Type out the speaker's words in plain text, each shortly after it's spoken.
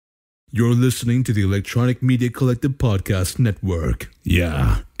You're listening to the Electronic Media Collective Podcast Network.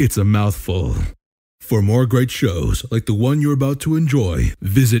 Yeah, it's a mouthful. For more great shows like the one you're about to enjoy,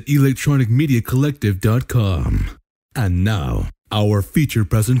 visit electronicmediacollective.com. And now, our feature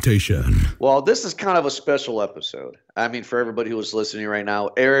presentation. Well, this is kind of a special episode. I mean, for everybody who is listening right now,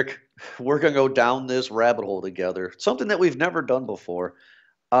 Eric, we're going to go down this rabbit hole together, something that we've never done before.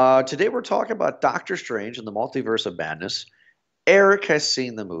 Today, we're talking about Doctor Strange and the Multiverse of Madness. Eric has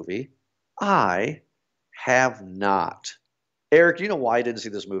seen the movie. I have not. Eric, do you know why I didn't see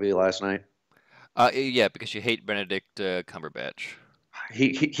this movie last night? Yeah, because you hate Benedict Cumberbatch.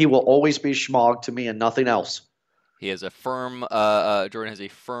 He will always be Schmog to me and nothing else. He has a firm, Jordan has a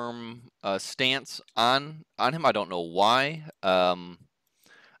firm stance on him. I don't know why. I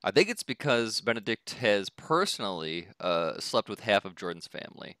think it's because Benedict has personally slept with half of Jordan's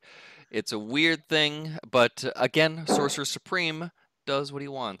family. It's a weird thing, but again, Sorcerer Supreme does what he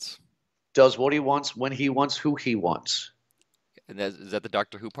wants. Does what he wants, when he wants, who he wants. And is that the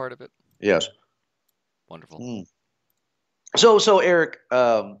Doctor Who part of it? Yes. Wonderful. So Eric,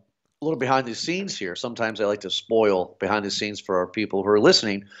 a little behind the scenes here. Sometimes I like to spoil behind the scenes for our people who are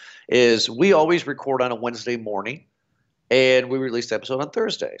listening. Is we always record on a Wednesday morning, and we release the episode on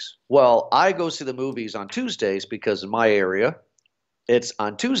Thursdays. Well, I go see the movies on Tuesdays because in my area, it's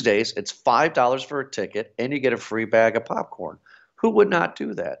on Tuesdays. It's $5 for a ticket, and you get a free bag of popcorn. Who would not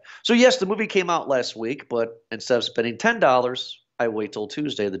do that? So yes, the movie came out last week, but instead of spending $10, I wait till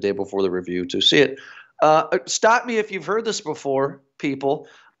Tuesday, the day before the review, to see it. Stop me if you've heard this before, people.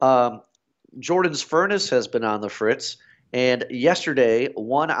 Jordan's Furnace has been on the fritz, and yesterday,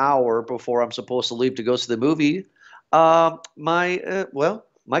 1 hour before I'm supposed to leave to go see the movie,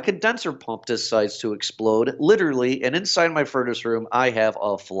 my condenser pump decides to explode, literally, and inside my furnace room, I have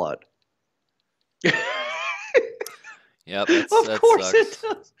a flood. Yep, Of course it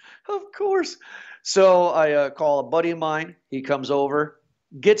does. Of course. So I call a buddy of mine. He comes over,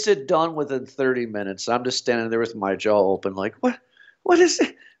 gets it done within 30 minutes. I'm just standing there with my jaw open like, what is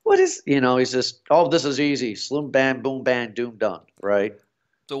it? What is, he's just, oh, this is easy. Slim, bam, boom, bam, doom, done, right?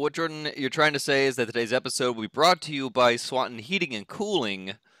 So what, Jordan, you're trying to say is that today's episode will be brought to you by Swanton Heating and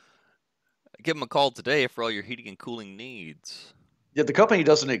Cooling. Give them a call today for all your heating and cooling needs. Yeah, the company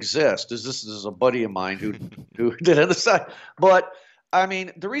doesn't exist. This is a buddy of mine who did it on the side. But, I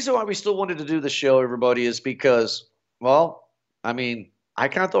mean, the reason why we still wanted to do the show, everybody, is because, well, I mean, I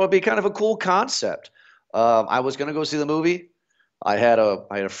kind of thought it'd be kind of a cool concept. I was going to go see the movie. I had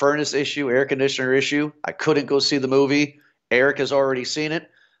a furnace issue, air conditioner issue. I couldn't go see the movie. Eric has already seen it.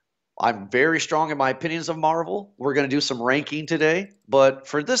 I'm very strong in my opinions of Marvel. We're going to do some ranking today. But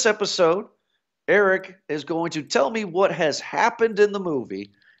for this episode, Eric is going to tell me what has happened in the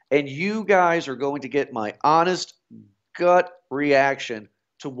movie, and you guys are going to get my honest gut reaction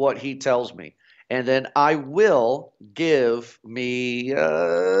to what he tells me. And then I will give me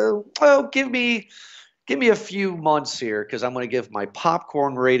a few months here because I'm going to give my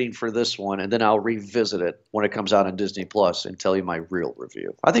popcorn rating for this one, and then I'll revisit it when it comes out on Disney Plus and tell you my real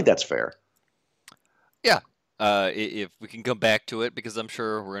review. I think that's fair. Yeah, if we can come back to it, because I'm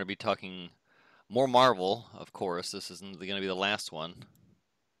sure we're going to be talking more Marvel, of course. This isn't going to be the last one.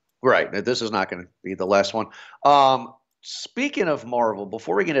 Right. This is not going to be the last one. Speaking of Marvel,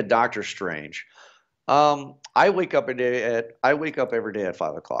 before we get into Doctor Strange, I wake up every day at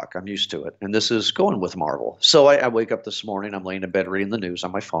 5 o'clock. I'm used to it, and this is going with Marvel. So I wake up this morning. I'm laying in bed reading the news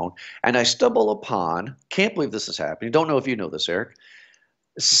on my phone, and I stumble upon. Can't believe this is happening. Don't know if you know this, Eric.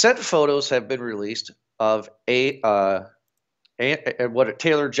 Set photos have been released of Taylor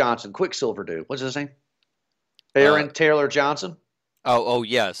Johnson, Quicksilver dude. What's his name? Aaron Taylor Johnson. Oh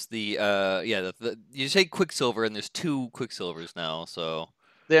yes, you say Quicksilver, and there's two Quicksilvers now, so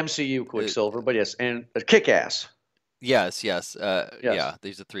the MCU Quicksilver, but yes, and Kick-Ass. Yes. Yeah,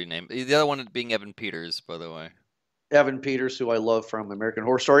 these are three names. The other one being Evan Peters, by the way. Evan Peters, who I love from American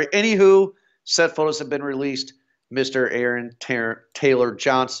Horror Story. Anywho, set photos have been released. Mr. Aaron Taylor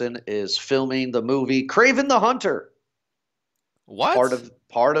Johnson is filming the movie Kraven the Hunter. What?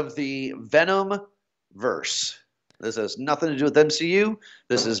 Part of the Venom verse. This has nothing to do with MCU.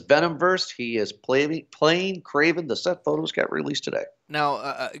 This is Venom verse. He is playing Kraven. The set photos got released today.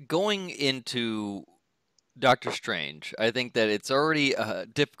 Now, going into Doctor Strange, I think that it's already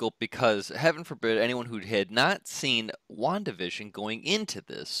difficult because, heaven forbid, anyone who had not seen WandaVision going into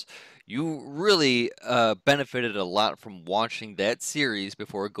this, you really benefited a lot from watching that series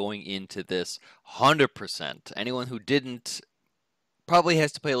before going into this 100%. Anyone who didn't probably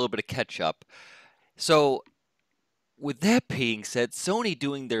has to play a little bit of catch up. So, with that being said, Sony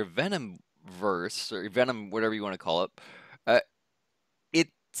doing their Venom verse, or Venom, whatever you want to call it,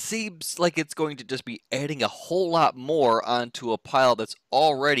 seems like it's going to just be adding a whole lot more onto a pile that's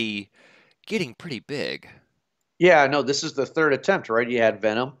already getting pretty big. Yeah, no, this is the third attempt, right? You had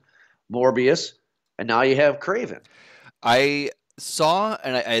Venom, Morbius, and now you have Craven. I saw,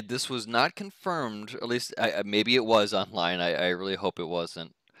 and this was not confirmed, at least maybe it was online. I really hope it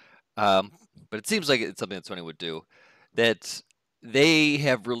wasn't. Um, but it seems like it's something that Sony would do. That they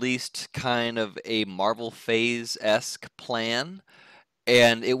have released kind of a Marvel Phase-esque plan,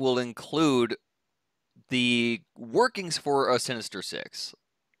 and it will include the workings for a Sinister Six,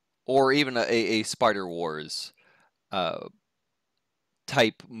 or even a Spider Wars uh,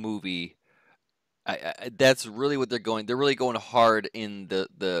 type movie. That's really what they're going. They're really going hard in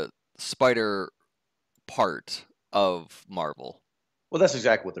the spider part of Marvel. Well, that's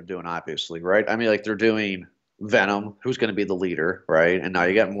exactly what they're doing, obviously, right? I mean, like they're doing Venom, who's going to be the leader, right? And now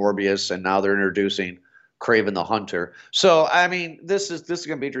you got Hmm. Morbius, and now they're introducing Craven the Hunter. So, I mean, this is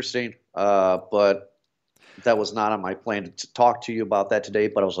going to be interesting. But that was not on my plan to talk to you about that today.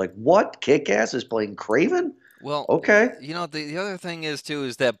 But I was like, what? Kick-Ass is playing Craven? Well, Okay. the other thing is too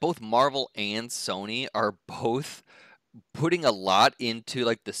is that both Marvel and Sony are both putting a lot into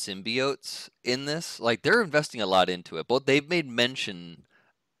like the symbiotes in this. Like they're investing a lot into it. Both they've made mention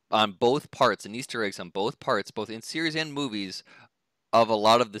on both parts and Easter eggs on both parts, both in series and movies, of a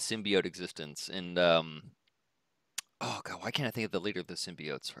lot of the symbiote existence. And oh god, why can't I think of the leader of the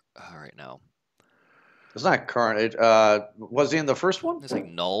symbiotes right now? It's not current. Was he in the first one? It's like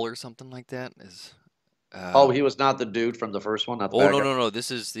Null or something like that. Is Oh, he um was not the dude from the first one, not the oh bad no guy. no no,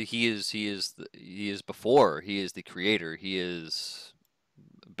 this is he is before. He is the creator. He is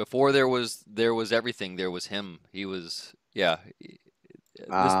before there was everything, there was him. He was yeah. The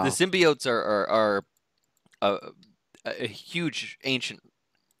Uh, symbiotes are a, a huge ancient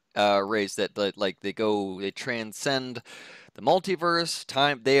race that like they transcend the multiverse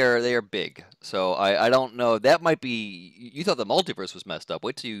time. They are big. So I don't know. That might be you thought the multiverse was messed up.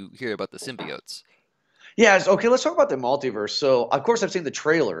 Wait till you hear about the symbiotes. yeah, okay, let's talk about the multiverse. So, of course, I've seen the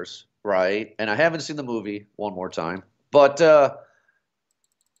trailers, right? And I haven't seen the movie one more time. But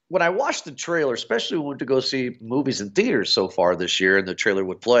when I watched the trailer, especially when we went to go see movies in theaters so far this year, and the trailer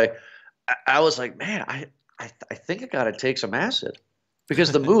would play, I was like, man, I think I got to take some acid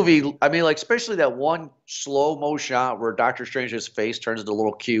because the movie, I mean, like especially that one slow mo shot where Doctor Strange's face turns into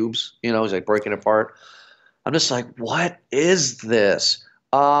little cubes, he's like breaking apart. I'm just like, what is this?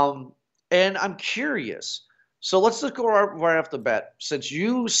 Um, and I'm curious. So let's just go right off the bat. Since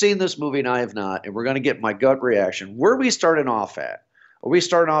you've seen this movie and I have not, and we're going to get my gut reaction, where are we starting off at? Are we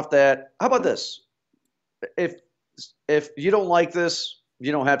starting off that? How about this? If if you don't like this,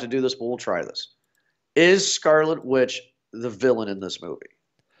 you don't have to do this, but we'll try this. Is Scarlet Witch the villain in this movie?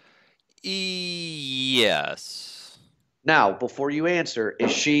 Yes. Now, before you answer,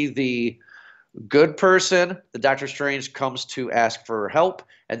 is she the good person? The Doctor Strange comes to ask for help,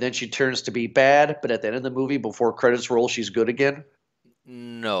 and then she turns to be bad, but at the end of the movie, before credits roll, she's good again?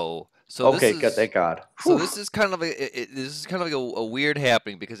 No. So this Okay, good, is thank God. so Whew. this is kind of this is kind of like a weird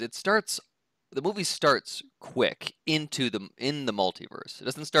happening because the movie starts quick in the multiverse. It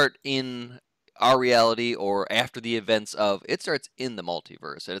doesn't start in our reality or after the events of. It starts in the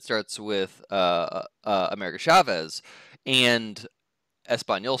multiverse, and it starts with America Chavez and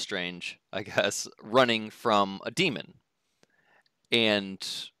Espanol Strange, I guess, running from a demon. And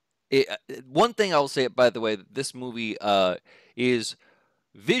one thing I will say, by the way, this movie is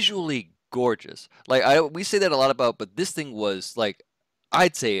visually gorgeous. Like we say that a lot about, but this thing was like,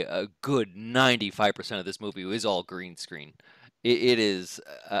 I'd say a good 95% of this movie is all green screen. It is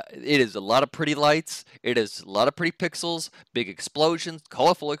a lot of pretty lights. It is a lot of pretty pixels, big explosions,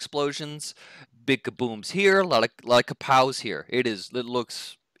 colorful explosions, big kabooms here, a lot of kapows here.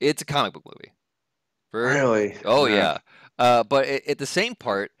 It's a comic book movie. For Really? oh yeah, but at the same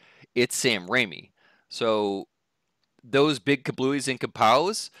part, it's Sam Raimi. So those big kablooies and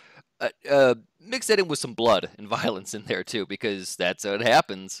kapows, mix that in with some blood and violence in there too, because that's how it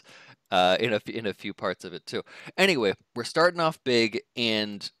happens in a few parts of it too. Anyway, we're starting off big,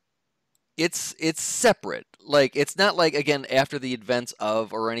 and it's separate. Like it's not like again after the events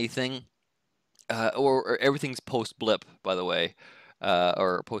of or anything, or everything's post blip, by the way.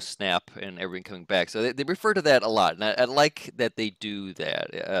 Or post snap and everything coming back. So they refer to that a lot, and I like that they do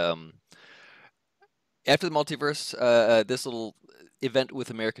that. After the multiverse, this little event with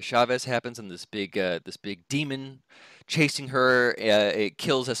America Chavez happens, and this big demon chasing her. It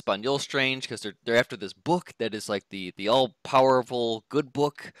kills Espanol Strange because they're after this book that is like the all powerful good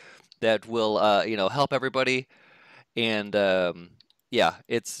book that will help everybody. And yeah,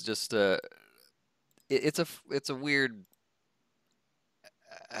 it's just it's a weird.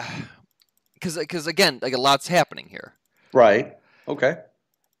 because again, like a lot's happening here. Right. Okay.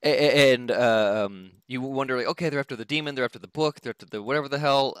 And you wonder, like, okay, they're after the demon, they're after the book, they're after the whatever the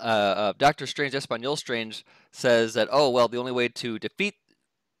hell. Doctor Strange, Espanol Strange, says that, oh, well, the only way to defeat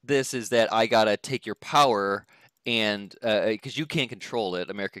this is that I gotta take your power, and because you can't control it,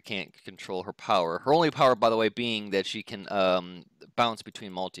 America can't control her power. Her only power, by the way, being that she can bounce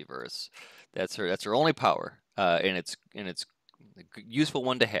between multiverse. That's her only power, and it's a useful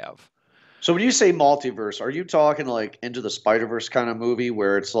one to have. So when you say multiverse, are you talking like Into the Spider-Verse kind of movie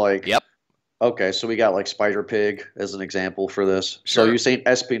where it's like, Yep, okay, so we got like Spider-Pig as an example for this. So sure. you're saying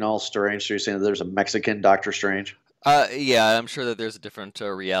Espinal Strange, so you're saying that there's a Mexican Doctor Strange? Yeah, I'm sure that there's a different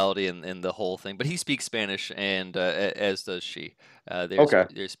reality in the whole thing, but he speaks Spanish, and as does she. Okay.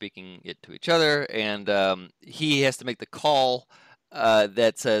 They're speaking it to each other, and he has to make the call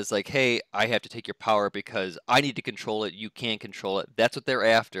that says like, "Hey, I have to take your power because I need to control it. You can't control it." That's what they're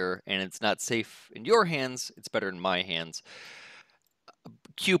after, and it's not safe in your hands. It's better in my hands.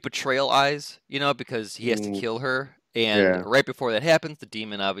 Cue betrayal eyes, because he has to Mm, kill her, and yeah. right before that happens, the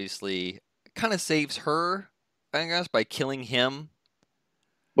demon obviously kind of saves her, I guess, by killing him.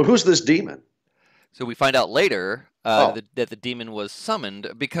 But who's this demon? So we find out later Oh, that the demon was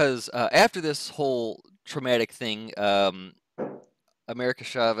summoned because after this whole traumatic thing, America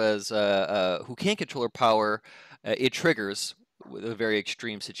Chavez, who can't control her power, it triggers with very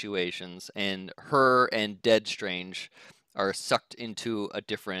extreme situations, and her and Dead Strange are sucked into a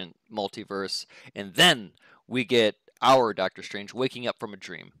different multiverse, and then we get our Doctor Strange waking up from a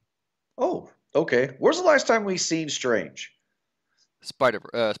dream. oh, okay. Where's the last time we seen Strange?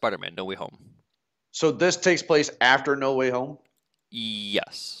 Spider-Man, No Way Home. So this takes place after No Way Home?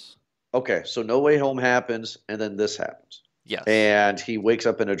 Yes. Okay, so No Way Home happens, and then this happens. Yes. And he wakes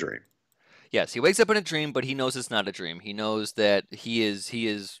up in a dream. Yes, he wakes up in a dream, but he knows it's not a dream. He knows that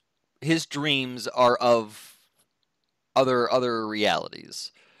his dreams are of other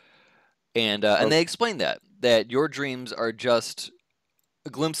realities. And Okay. they explain that your dreams are just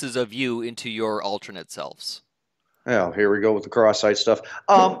glimpses of you into your alternate selves. Oh, here we go with the cross-site stuff.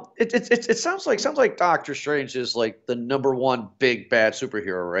 It sounds like Doctor Strange is like the number one big bad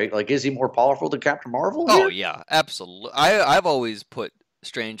superhero, right? Like, is he more powerful than Captain Marvel Oh here? yeah, absolutely. I've always put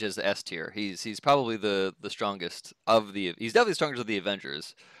Strange as S tier. He's probably the strongest of the. He's definitely the strongest of the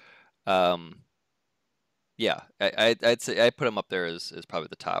Avengers. Um, yeah, I'd say I put him up there as probably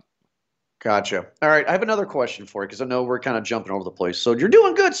the top. Gotcha. All right, I have another question for you because I know we're kind of jumping over the place. So you're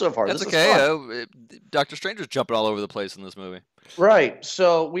doing good so far. That's This is okay. fun. Doctor Stranger's jumping all over the place in this movie. Right.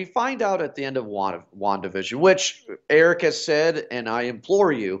 So we find out at the end of WandaVision, which Eric has said, and I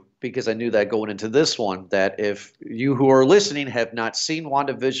implore you, because I knew that going into this one, that if you who are listening have not seen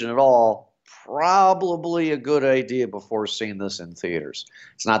WandaVision at all, probably a good idea before seeing this in theaters.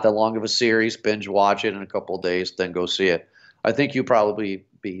 It's not that long of a series. Binge watch it in a couple of days, then go see it. I think you probably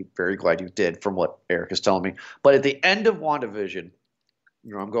be very glad you did from what Eric is telling me. But at the end of WandaVision,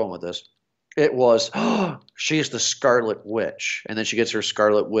 I'm going with this. It was, oh, she's the Scarlet Witch. And then she gets her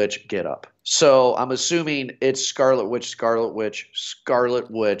Scarlet Witch get up. So I'm assuming it's Scarlet Witch, Scarlet Witch, Scarlet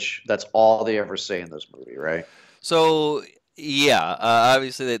Witch. That's all they ever say in this movie, right? So yeah,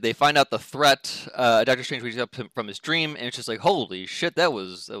 obviously they find out the threat. Doctor Strange wakes up from his dream, and it's just like, holy shit, that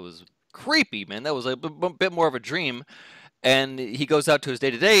was creepy, man. That was a bit more of a dream. And he goes out to his day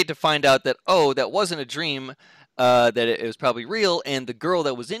to day to find out that, oh, that wasn't a dream. That it was probably real, and the girl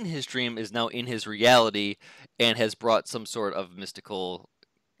that was in his dream is now in his reality and has brought some sort of mystical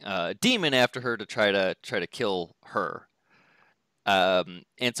demon after her to try to kill her.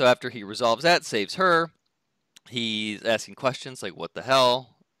 And so after he resolves that, saves her, he's asking questions like, "What the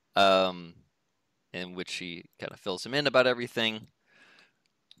hell?" Um, in which she kind of fills him in about everything.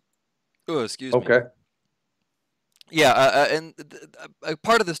 Oh, excuse me. Okay. Yeah, and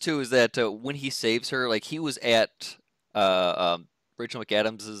part of this too is that when he saves her, like he was at Rachel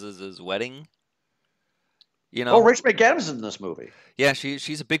McAdams' wedding. You Oh, know, Rachel McAdams is in this movie. yeah,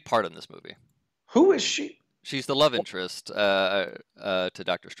 she's a big part in this movie. Who is she? She's the love interest to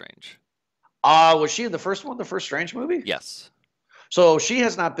Doctor Strange. Was she in the first one, the first Strange movie? Yes, So she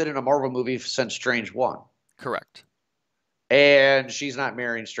has not been in a Marvel movie since Strange 1. correct, And she's not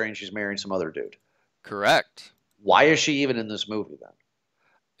marrying Strange, she's marrying some other dude. correct. Why is she even in this movie then?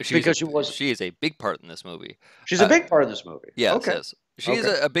 She's a Because she was she is a big part in this movie. she's a Uh, big part of this movie. yes, Okay. yes, she is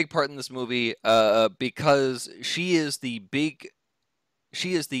Okay. a big part in this movie because she is the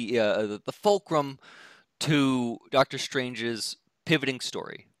fulcrum to Doctor Strange's pivoting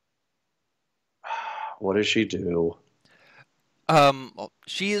story. What does she do? Well,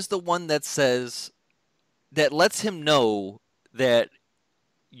 she is the one that lets him know that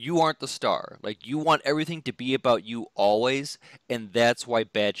you aren't the star. Like, you want everything to be about you always, and that's why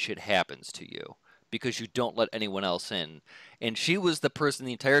bad shit happens to you, because you don't let anyone else in. And she was the person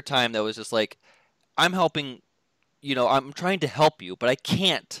the entire time that was just like, I'm helping, I'm trying to help you, but I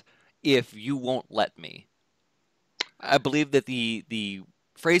can't if you won't let me. I believe that the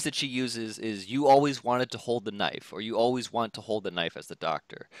phrase that she uses is, you always wanted to hold the knife, or you always want to hold the knife as the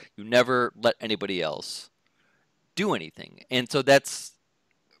doctor. You never let anybody else do anything. And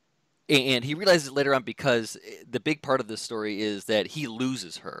he realizes it later on, because the big part of this story is that he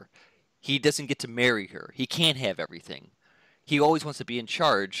loses her. He doesn't get to marry her. He can't have everything. He always wants to be in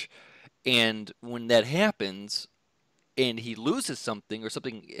charge. And when that happens and he loses something, or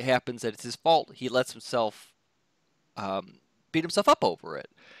something happens that it's his fault, he lets himself beat himself up over it.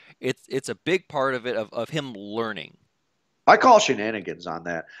 It's a big part of it, of him learning. I call shenanigans on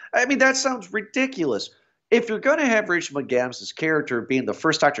that. I mean, that sounds ridiculous. If you're going to have Rachel McAdams' character being the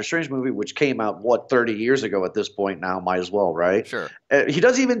first Doctor Strange movie, which came out, 30 years ago at this point now, might as well, right? Sure. He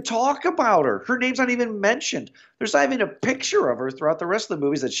doesn't even talk about her. Her name's not even mentioned. There's not even a picture of her throughout the rest of the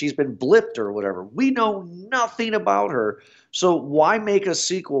movies that she's been blipped or whatever. We know nothing about her. So why make a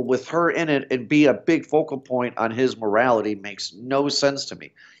sequel with her in it and be a big focal point on his morality? Makes no sense to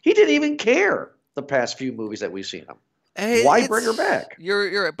me. He didn't even care the past few movies that we've seen him. Why bring her back?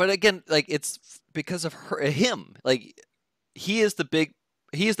 You're right. But again, like, it's because of him. Like, he is the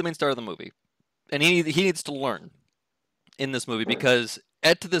main star of the movie, and he needs to learn in this movie, because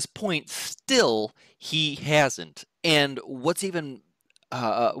to this point, still he hasn't. And what's even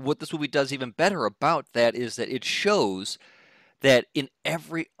what this movie does even better about that is that it shows that in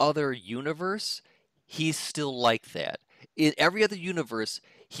every other universe, he's still like that. In every other universe,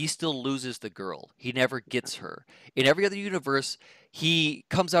 he still loses the girl. He never gets her. In every other universe, he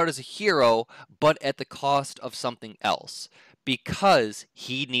comes out as a hero, but at the cost of something else, because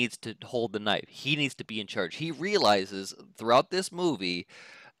he needs to hold the knife. He needs to be in charge. He realizes throughout this movie,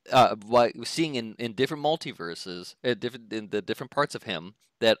 by seeing in different multiverses, in the different parts of him,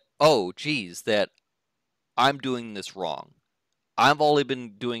 that, oh, geez, that I'm doing this wrong. I've only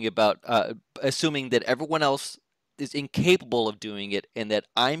been doing about assuming that everyone else is incapable of doing it, and that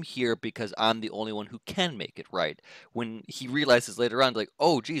I'm here because I'm the only one who can make it right. When he realizes later on, like,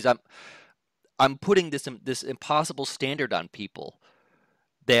 oh, geez, I'm putting this impossible standard on people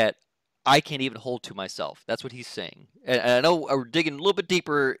that I can't even hold to myself. That's what he's saying. And I know we're digging a little bit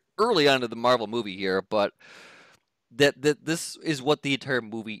deeper early on into the Marvel movie here, but that this is what the entire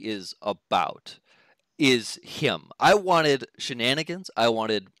movie is about. Is him. I wanted shenanigans. I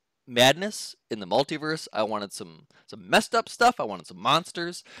wanted madness in the multiverse. I wanted some messed up stuff. I wanted some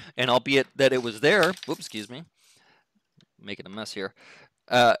monsters. And albeit that it was there, whoops, excuse me, making a mess here.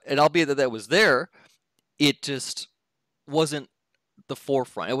 And albeit that was there, it just wasn't the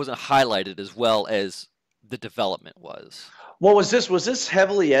forefront. It wasn't highlighted as well as the development was. Well, was this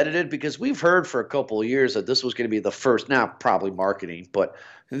heavily edited? Because we've heard for a couple of years that this was going to be the first, now probably marketing, but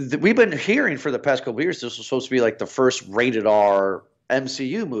we've been hearing for the past couple of years this was supposed to be like the first rated R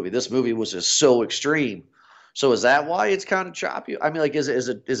MCU movie. This movie was just so extreme. So is that why it's kind of choppy? I mean, like, is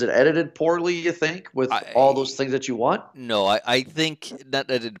it edited poorly, you think, with all those things that you want? No, I think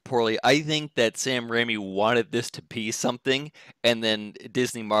not edited poorly. I think that Sam Raimi wanted this to be something, and then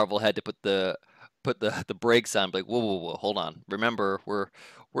Disney Marvel had to put the brakes on, like, whoa, hold on. Remember,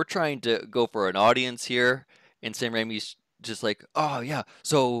 we're trying to go for an audience here, and Sam Raimi's just like, oh yeah,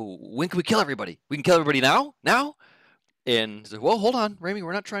 so when can we kill everybody? We can kill everybody now? Now? And he's like, well, hold on, Raimi,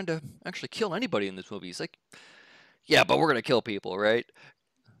 we're not trying to actually kill anybody in this movie. He's like, yeah, but we're gonna kill people, right?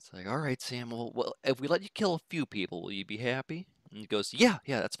 It's like, all right, Sam, well, if we let you kill a few people, will you be happy? And he goes, yeah,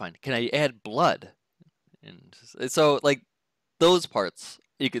 that's fine. Can I add blood? And so, like, those parts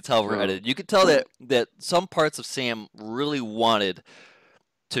you could tell were edited. You could tell that some parts of Sam really wanted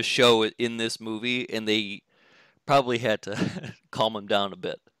to show it in this movie, and they probably had to calm him down a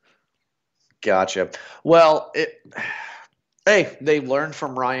bit. Gotcha. Well, hey, they learned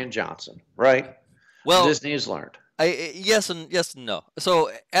from Rian Johnson, right? Well, Disney has learned. Yes and no.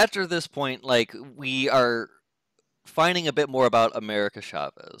 So after this point, like, we are finding a bit more about America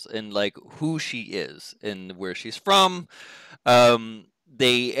Chavez and, like, who she is and where she's from.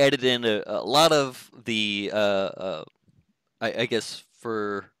 They added in a lot of the I guess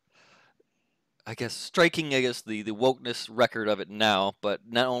striking the wokeness record of it now. But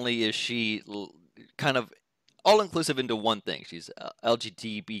not only is she kind of all inclusive into one thing, she's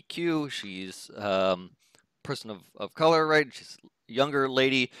LGBTQ, she's person of color, right? She's a younger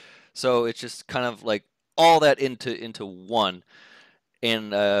lady, so it's just kind of like all that into one.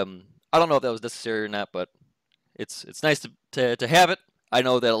 And I don't know if that was necessary or not, but it's nice to have it. I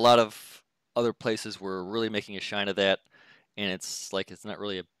know that a lot of other places were really making a shine of that, and it's like it's not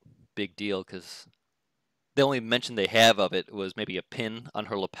really a big deal because the only mention they have of it was maybe a pin on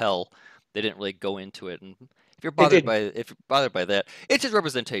her lapel. They didn't really go into it, and It didn't. if you're bothered by that, it's just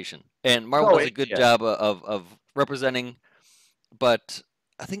representation, and Marvel No, does a good yeah. job of representing. But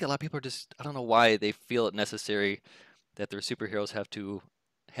I think a lot of people are just I don't know why they feel it necessary that their superheroes have to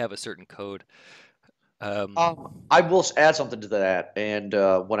have a certain code. I will add something to that, and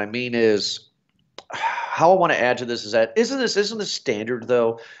what I mean is, how I want to add to this is that isn't this standard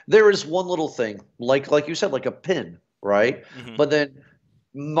though? There is one little thing, like you said, like a pin, right? hmm But then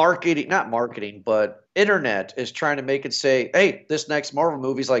marketing, not marketing, but internet is trying to make it say, hey, this next Marvel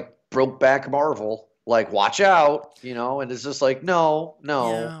movie's like Brokeback Marvel. Like, watch out, and it's just like, no,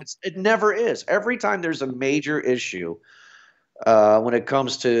 no, Yeah, it never is. Every time there's a major issue, when it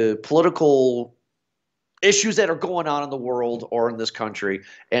comes to political issues that are going on in the world or in this country,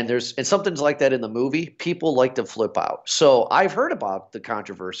 and something's like that in the movie, people like to flip out. So I've heard about the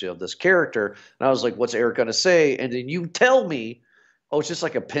controversy of this character, and I was like, what's Eric going to say? And then you tell me, oh, it's just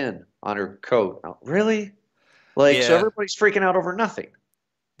like a pin on her coat. Oh, really? Like, so yeah. everybody's freaking out over nothing.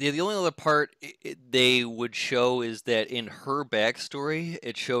 The only other part they would show is that in her backstory,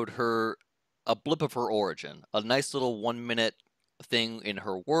 it showed her a blip of her origin, a nice little 1 minute thing in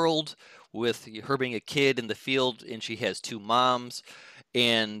her world with her being a kid in the field, and she has two moms,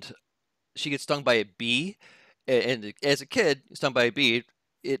 and she gets stung by a bee, and as a kid, stung by a bee,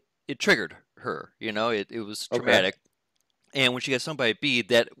 it triggered her. It was Okay. traumatic, and when she got stung by a bee,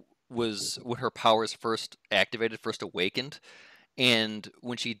 that was when her powers first activated, first awakened, and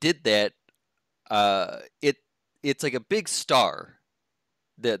when she did that, it it's like a big star.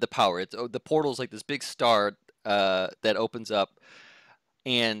 The power. The portal's like this big star that opens up,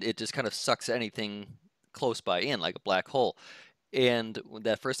 and it just kind of sucks anything close by in like a black hole. And when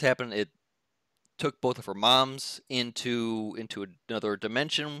that first happened, it took both of her moms into another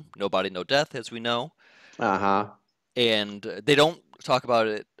dimension. No body, no death, as we know. Uh-huh. And they don't talk about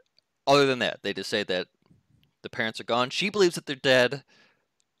it other than that. They just say that the parents are gone. She believes that they're dead.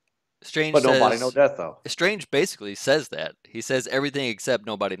 Strange But no body, no says death, though. Strange basically says that. He says everything except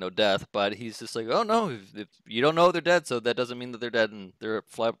nobody, no death, but he's just like, oh no, if you don't know they're dead, so that doesn't mean that they're dead, and they're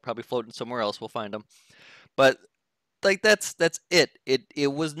probably floating somewhere else. We'll find them. But like that's it.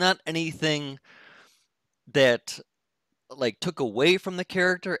 It was not anything that like took away from the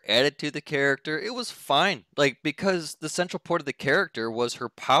character, added to the character. It was fine. Like because the central point of the character was her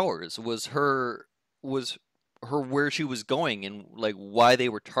powers, was her where she was going and like why they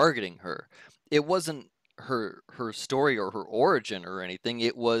were targeting her. It wasn't her story or her origin or anything.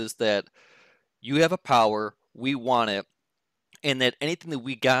 It was that you have a power, we want it, and that anything that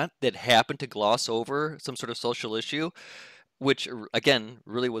we got that happened to gloss over some sort of social issue, which again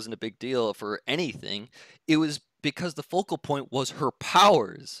really wasn't a big deal for anything. It was because the focal point was her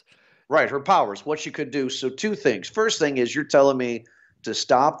powers. Right, her powers, what she could do. So two things. First thing is you're telling me to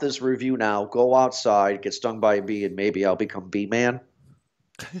stop this review now, go outside, get stung by a bee, and maybe I'll become Bee Man.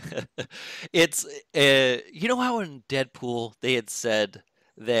 It's you know how in Deadpool they had said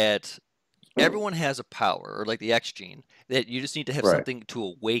that everyone has a power or like the X gene that you just need to have Right. something to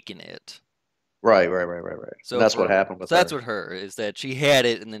awaken it. Right. And that's what happened with So that's her. what her is that she had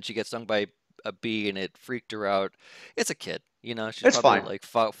it and then she gets stung by a bee and it freaked her out. It's a kid, she's It's probably fine. like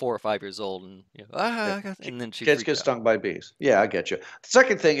 4 or 5 years old and Yeah. and then she Kids get freaked out. stung by bees. Yeah, I get you. The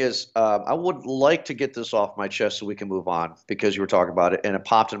second thing is, I would like to get this off my chest so we can move on because you were talking about it and it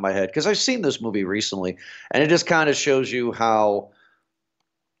popped in my head because I've seen this movie recently and it just kind of shows you how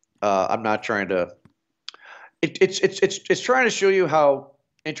I'm not trying to. It's trying to show you how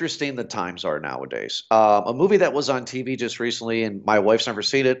interesting the times are nowadays. A movie that was on TV just recently, and my wife's never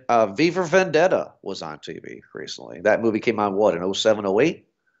seen it. Viva Vendetta was on TV recently. That movie came out what in 07, 08?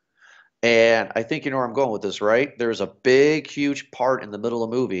 And I think you know where I'm going with this, right? There's a big, huge part in the middle of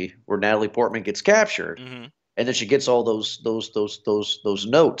the movie where Natalie Portman gets captured, hmm and then she gets all those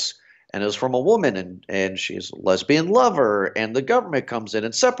notes, and it's from a woman, and she's a lesbian lover, and the government comes in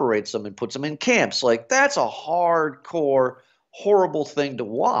and separates them and puts them in camps. Like that's a hardcore, horrible thing to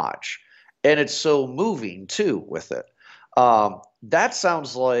watch, and it's so moving too with it. That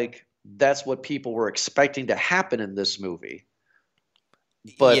sounds like that's what people were expecting to happen in this movie,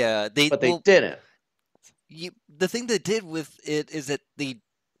 but Yeah, they but they well, didn't. the thing they did with it is that they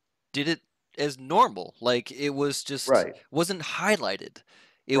did it as normal. Like it was just Right, wasn't highlighted.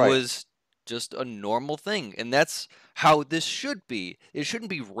 It right. was just a normal thing, and that's how this should be. It shouldn't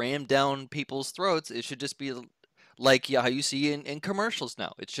be rammed down people's throats. It should just be like how you see in commercials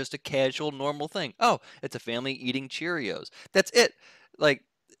now. It's just a casual, normal thing. Oh, it's a family eating Cheerios. That's it. Like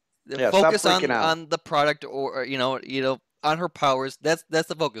Yeah, stop focus freaking out. on the product, or on her powers. That's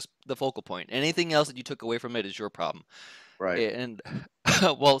the focus, the focal point. Anything else that you took away from it is your problem. Right. And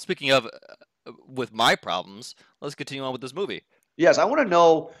well, speaking of with my problems, let's continue on with this movie. Yes, I want to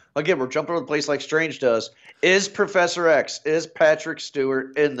know. Again, we're jumping over the place like Strange does. Is Professor X, is Patrick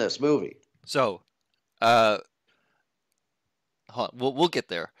Stewart in this movie? So, uh, we'll get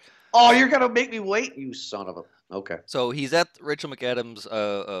there. Oh, you're gonna make me wait, you son of a. Okay. So he's at Rachel McAdams'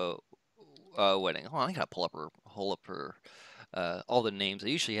 wedding. Hold on, I gotta pull up her, all the names. I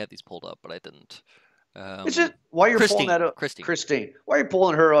usually have these pulled up, but I didn't. It's just why you're pulling that Christine. up, Christine. Christine. Why are you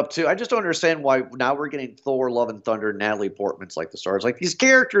pulling her up too? I just don't understand why now we're getting Thor, Love and Thunder, Natalie Portman's like the stars. Like these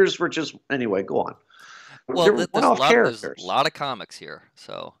characters were just anyway. Go on. Well, They were one-off there's characters. a lot of comics here,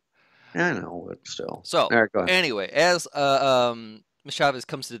 so. Yeah, I know, but still. So All right, go ahead. anyway, as Ms. Chavez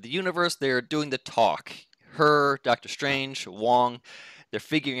comes to the universe, they're doing the talk. Her, Doctor Strange, Wong, they're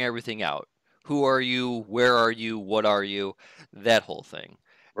figuring everything out. Who are you? Where are you? What are you? That whole thing.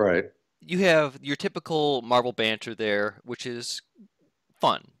 Right. You have your typical Marvel banter there, which is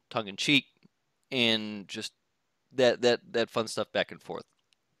fun, tongue in cheek, and just that fun stuff back and forth.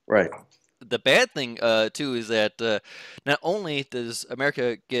 Right. The bad thing too is that not only does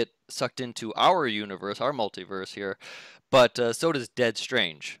America get sucked into our universe, our multiverse here, but so does Dead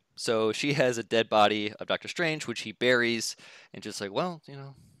Strange. So she has a dead body of Doctor Strange, which he buries, and just like, well,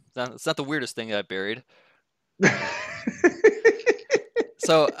 it's not the weirdest thing I buried.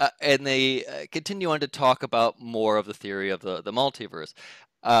 So, and they continue on to talk about more of the theory of the multiverse.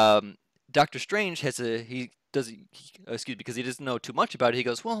 Doctor Strange excuse me, because he doesn't know too much about it. He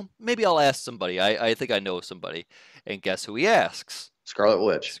goes, well, maybe I'll ask somebody. I think I know somebody. And guess who he asks? Scarlet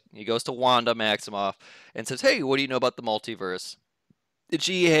Witch. He goes to Wanda Maximoff and says, hey, what do you know about the multiverse? And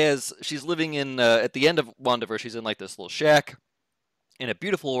she's living in, at the end of WandaVerse, she's in like this little shack in a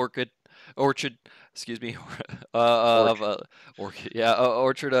beautiful orchard, excuse me, orchard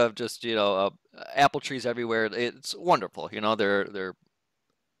of just apple trees everywhere. It's wonderful. They're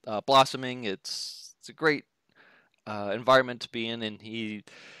blossoming. It's a great environment to be in, and he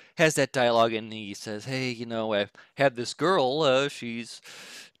has that dialogue, and he says, "Hey, I had this girl. She's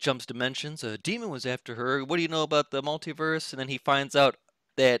jumps dimensions. A demon was after her. What do you know about the multiverse?" And then he finds out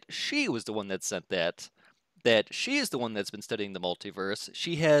that she was the one that sent that. That she is the one that's been studying the multiverse.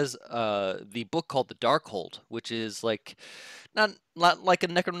 She has the book called The Darkhold, which is like not like a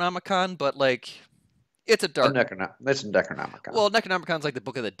Necronomicon, but like it's a dark. That's a Necronomicon. Well, Necronomicon's like the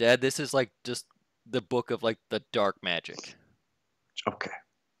Book of the Dead. This is like just the book of like the dark magic. Okay.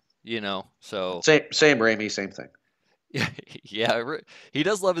 So same Raimi, same thing. Yeah, he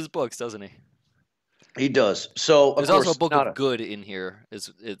does love his books, doesn't he? He does. So there's also a book of good in here.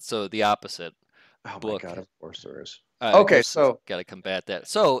 It's so the opposite. Oh book. My God! Of course there is. Okay, so got to combat that.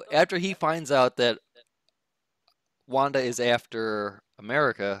 So after he finds out that Wanda is after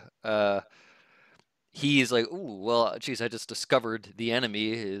America, he's like, "Ooh, well, geez, I just discovered the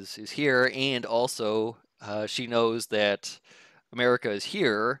enemy is here, and also she knows that America is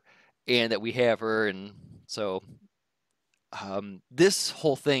here, and that we have her, and so this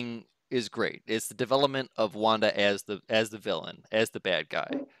whole thing is great. It's the development of Wanda as the villain, as the bad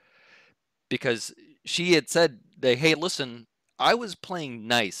guy." Because she had said that, hey, listen, I was playing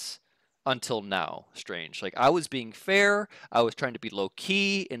nice until now, Strange. Like, I was being fair, I was trying to be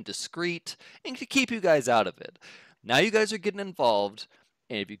low-key and discreet, and to keep you guys out of it. Now you guys are getting involved,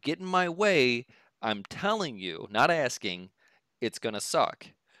 and if you get in my way, I'm telling you, not asking, it's gonna suck.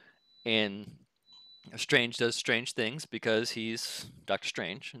 And Strange does strange things because he's Doctor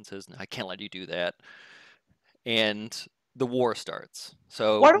Strange and says, I can't let you do that. And the war starts.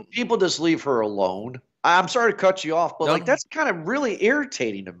 So why don't people just leave her alone? I'm sorry to cut you off, but that's kind of really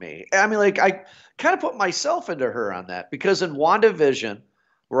irritating to me. I mean, like I kind of put myself into her on that because in WandaVision,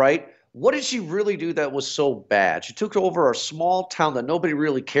 right? What did she really do that was so bad? She took over a small town that nobody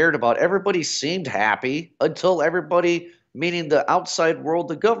really cared about. Everybody seemed happy until everybody, meaning the outside world,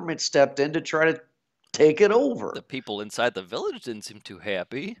 the government stepped in to try to take it over. The people inside the village didn't seem too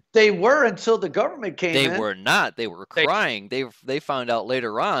happy. They were until the government came in. They were not. They were crying. They found out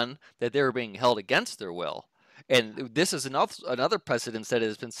later on that they were being held against their will. And this is another precedent that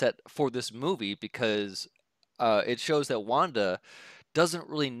has been set for this movie because it shows that Wanda doesn't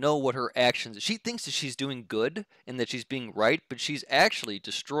really know what her actions. She thinks that she's doing good and that she's being right, but she's actually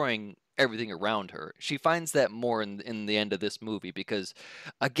destroying everything around her. She finds that more in the end of this movie because,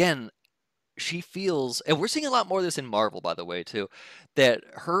 again, she feels, and we're seeing a lot more of this in Marvel, by the way, too, that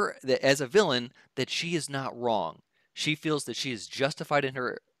as a villain, that she is not wrong. She feels that she is justified in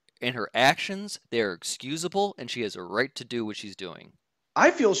her actions. They are excusable, and she has a right to do what she's doing.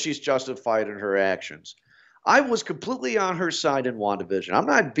 I feel she's justified in her actions. I was completely on her side in WandaVision. I'm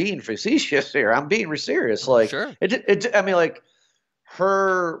not being facetious here. I'm being serious. Like Sure. I mean, like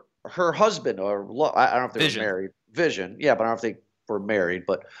her husband, or I don't know if they were Vision. married. Vision, yeah, but I don't know if they were married.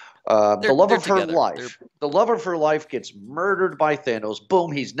 But the love They're of her together. life, the love of her life gets murdered by Thanos.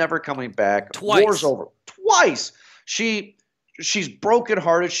 Boom, he's never coming back. War's Twice. over. Twice. She she's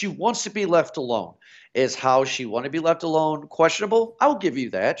brokenhearted. She wants to be left alone. Is how she want to be left alone questionable? I'll give you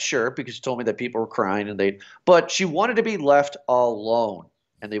that, sure, because you told me that people were crying and they. But she wanted to be left alone,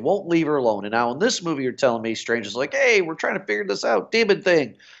 and they won't leave her alone. And now in this movie, you're telling me Strange is like, "Hey, we're trying to figure this out, demon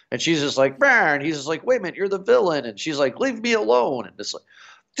thing," and she's just like, "Bah," and he's just like, "Wait a minute, you're the villain," and she's like, "Leave me alone," and it's like,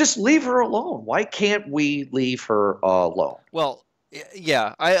 just leave her alone. Why can't we leave her alone? Well,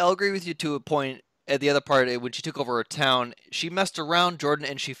 yeah, I'll agree with you to a point. At the other part, when she took over a town, she messed around, Jordan,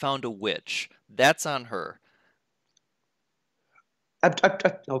 and she found a witch. That's on her.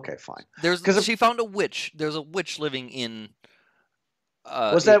 Okay, fine. There's Because she found a witch. There's a witch living in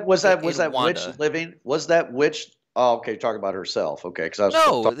was that was that was in that witch Wanda. living? Was that witch? Oh, okay, talking about herself. Okay, because I was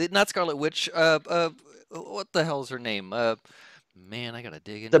No, not Scarlet Witch. What the hell's her name? Man, I gotta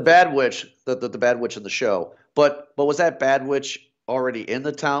dig the into that. bad witch, the bad witch in the show. But was that bad witch already in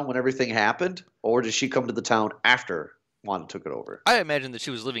the town when everything happened, or did she come to the town after Wanda took it over? I imagine that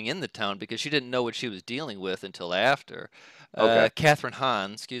she was living in the town because she didn't know what she was dealing with until after. Okay, Catherine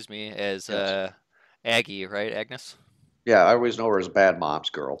Hahn, excuse me, as yes, Aggie, right? Agnes? yeah, I always know her as Bad Mom's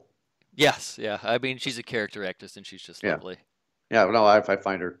girl. Yes, yeah. I mean, she's a character actress and she's just Yeah. lovely. Yeah, no, I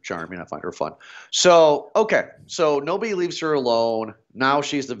find her charming. I find her fun. So, okay, so nobody leaves her alone. Now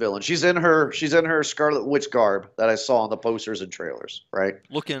she's the villain. She's in her Scarlet Witch garb that I saw on the posters and trailers, right?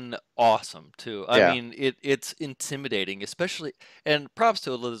 Looking awesome too. I Yeah. mean, it's intimidating, especially and props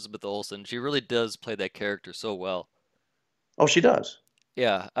to Elizabeth Olsen. She really does play that character so well. Oh, she does.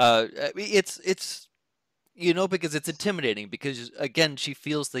 Yeah. I mean, it's because it's intimidating because again, she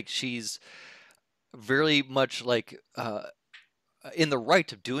feels like she's very much like in the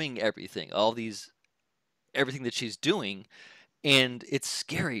right of doing everything. Everything that she's doing, and it's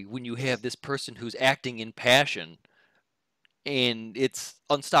scary when you have this person who's acting in passion and it's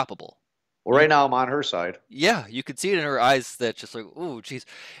unstoppable. Well, You right now I'm on her side. Yeah, you could see it in her eyes that just like, oh, geez.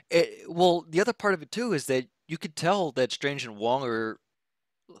 Well, the other part of it too is that you could tell that Strange and Wong are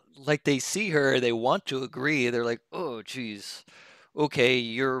like they see her, they want to agree. They're like, oh, geez, okay,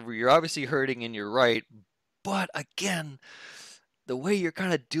 you're obviously hurting and you're right, but again, the way you're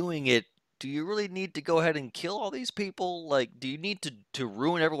kind of doing it, do you really need to go ahead and kill all these people? Like, do you need to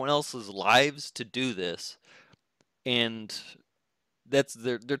ruin everyone else's lives to do this? And they're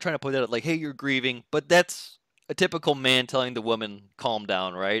trying to point that out like, hey, you're grieving, but that's a typical man telling the woman, calm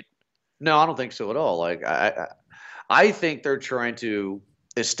down, right? No, I don't think so at all. Like I think they're trying to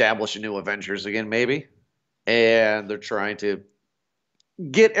establish a new Avengers again, maybe, and they're trying to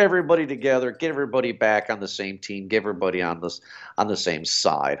get everybody together, get everybody back on the same team, get everybody on the same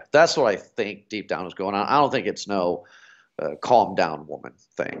side. That's what I think deep down is going on. I don't think it's no calm down woman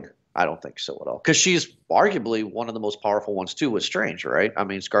thing. I don't think so at all. Because she's arguably one of the most powerful ones too with Strange, right? I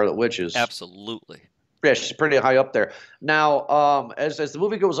mean, Scarlet Witch is Absolutely. yeah, she's pretty high up there. Now, as the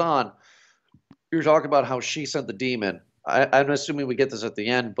movie goes on, you're talking about how she sent the demon. I'm assuming we get this at the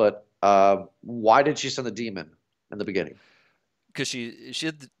end, but why did she send the demon in the beginning? Because she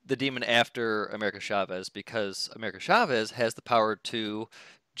did the demon after America Chavez because America Chavez has the power to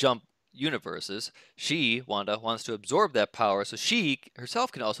jump universes. She, Wanda, wants to absorb that power so she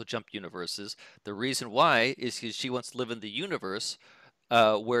herself can also jump universes. The reason why is because she wants to live in the universe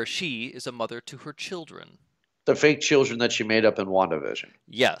where she is a mother to her children. The fake children that she made up in WandaVision.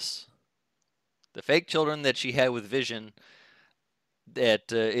 Yes, the fake children that she had with Vision that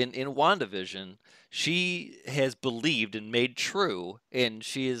in WandaVision, she has believed and made true, and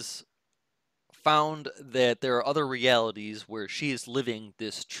she has found that there are other realities where she is living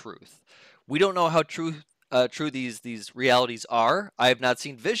this truth. We don't know how true these realities are. I have not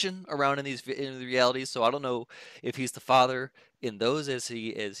seen Vision around in the realities, so I don't know if he's the father in those as he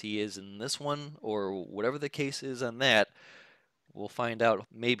is in this one, or whatever the case is on that. We'll find out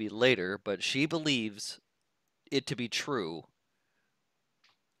maybe later, but she believes it to be true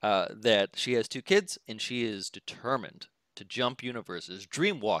that she has two kids and she is determined to jump universes,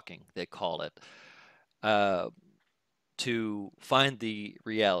 dream walking, they call it, uh, to find the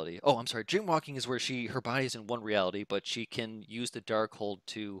reality. Oh, I'm sorry. Dream walking is where her body is in one reality, but she can use the dark hold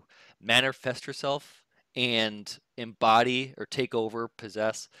to manifest herself and embody or take over,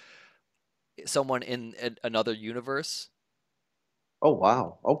 possess someone in another universe. Oh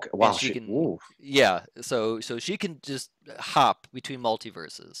wow. Okay. and Wow. she She. can, Ooh. yeah, so she can just hop between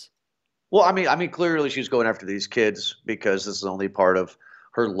multiverses. Well, I mean, clearly she's going after these kids because this is only part of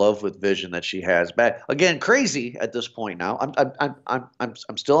her love with Vision that she has. But again, crazy at this point now.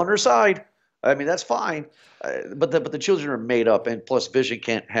 I'm still on her side. I mean, that's fine. But the children are made up, and plus Vision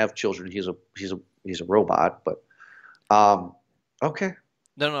can't have children. He's a robot. But um, okay,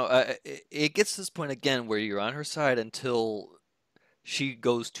 No, it gets to this point again where you're on her side until she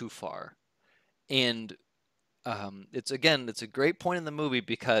goes too far. And it's a great point in the movie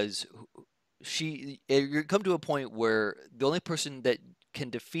because you come to a point where the only person that can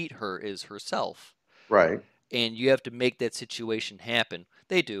defeat her is herself, right, and you have to make that situation happen.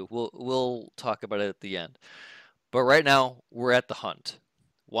 They do. We'll talk about it at the end. But right now, we're at the hunt.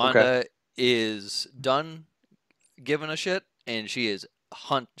 okay. Wanda is done giving a shit, and She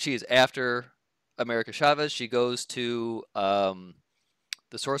is after America Chavez. She goes to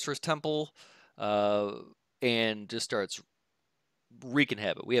the Sorcerer's Temple, uh, and just starts wreaking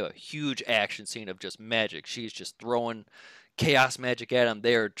havoc. We have a huge action scene of just magic. She's just throwing chaos magic at them.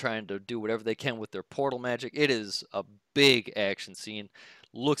 They're trying to do whatever they can with their portal magic. It is a big action scene.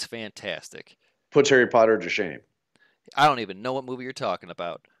 Looks fantastic. Puts Harry Potter to shame. I don't even know what movie you're talking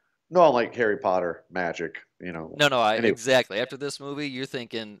about. No, I'm like Harry Potter magic. No, Anyway, exactly. After this movie, you're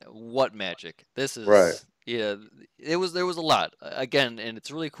thinking, what magic? This right. is, yeah, there was a lot. Again, and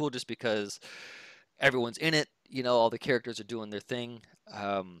it's really cool just because everyone's in it. All the characters are doing their thing.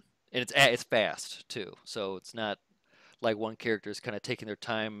 And it's fast too. So it's not like one character is kind of taking their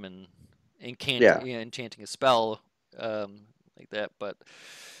time and Yeah. enchanting a spell, like that. But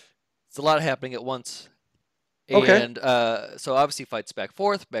it's a lot happening at once. Okay. And so obviously fights back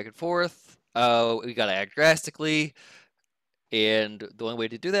and forth. We got to act drastically. And the only way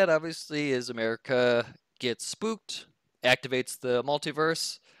to do that, obviously, is America gets spooked, activates the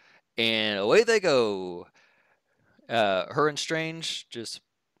multiverse, and away they go. Her and Strange just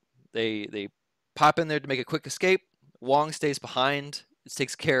they pop in there to make a quick escape. Wong stays behind.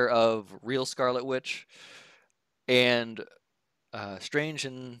 Takes care of real Scarlet Witch, and Strange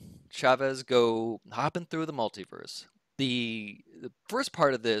and Chavez go hopping through the multiverse. The first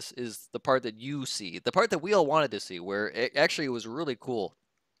part of this is the part that you see, the part that we all wanted to see, where it actually was really cool.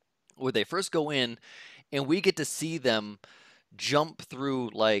 Where they first go in, and we get to see them jump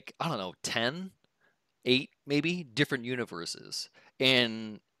through, like, I don't know, 10, 8 maybe different universes,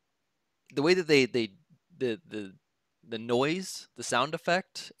 and the way that the the noise, the sound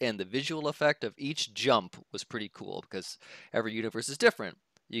effect, and the visual effect of each jump was pretty cool because every universe is different.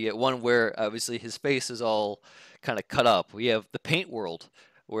 You get one where obviously his face is all kind of cut up. We have the paint world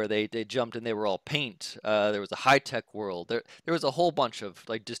where they jumped and they were all paint. There was a high tech world. There was a whole bunch of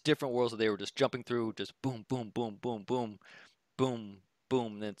like just different worlds that they were just jumping through, just boom, boom, boom, boom, boom, boom,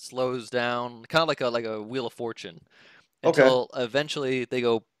 boom. And it slows down, kind of like a Wheel of Fortune, Okay. until eventually they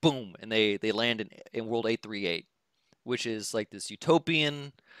go boom and they land in World 838, which is like this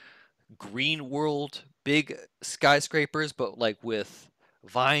utopian green world, big skyscrapers, but like with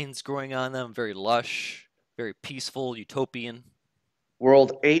vines growing on them, very lush, very peaceful, utopian.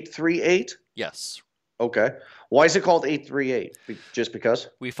 World 838. Yes. Okay. Why is it called 838? Just because?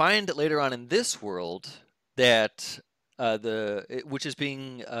 We find later on in this world that which is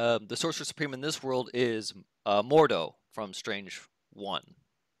being the Sorcerer Supreme in this world is Mordo from Strange One.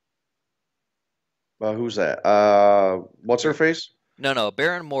 Who's that? What's her face? No,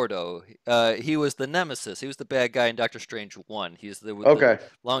 Baron Mordo. He was the nemesis. He was the bad guy in Doctor Strange 1. He's the with the Okay.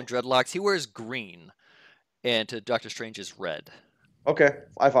 long dreadlocks. He wears green, and to Doctor Strange is red. Okay.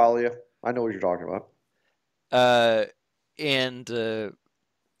 I follow you. I know what you're talking about. Uh, and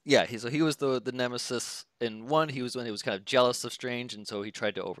yeah, he was the nemesis in 1. He was when he was kind of jealous of Strange, and so he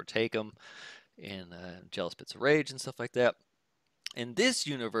tried to overtake him, and jealous bits of rage and stuff like that. In this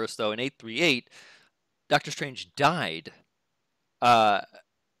universe, though, in 838, Doctor Strange died. Uh,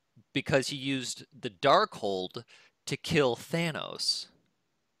 because he used the Darkhold to kill Thanos.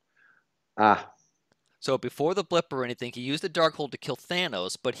 Ah. So before the blip or anything, he used the Darkhold to kill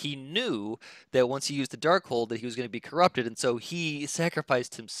Thanos, but he knew that once he used the Darkhold that he was going to be corrupted, and so he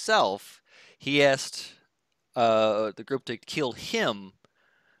sacrificed himself. He asked the group to kill him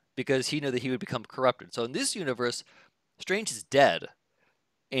because he knew that he would become corrupted. So in this universe, Strange is dead,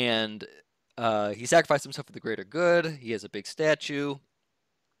 and he sacrificed himself for the greater good. He has a big statue.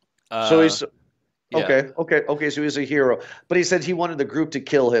 So Uh, he's yeah. okay. So he's a hero, but he said he wanted the group to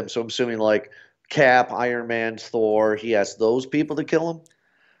kill him. So I'm assuming like Cap, Iron Man, Thor. He asked those people to kill him.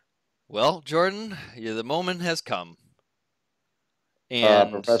 Well, Jordan, the moment has come.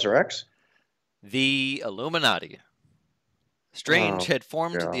 And Professor X. the Illuminati. Strange Oh had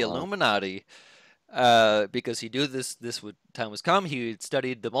formed the God. Illuminati because he knew this would time was come. He had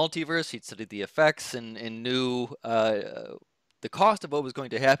studied the multiverse, he'd studied the effects, and knew the cost of what was going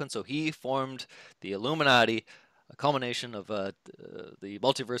to happen. So he formed the Illuminati, a culmination of the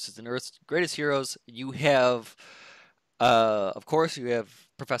multiverses and Earth's greatest heroes. You have, of course, you have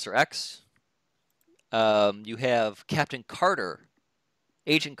Professor X. You have Captain Carter,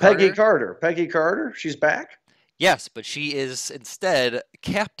 Agent Peggy Carter. Carter. Peggy Carter. She's back. Yes, but she is instead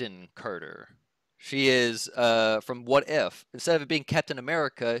Captain Carter. She is from What If. Instead of it being Captain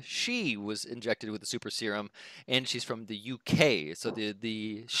America, she was injected with the super serum, and she's from the UK. So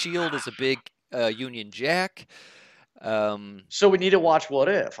the Shield is a big Union Jack. So we need to watch What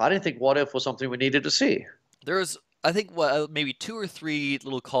If. I didn't think What If was something we needed to see. There's, I think, maybe 2 or 3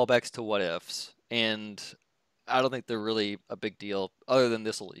 little callbacks to What Ifs, and I don't think they're really a big deal, other than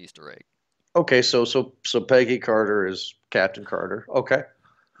this little Easter egg. Okay, so Peggy Carter is Captain Carter. Okay.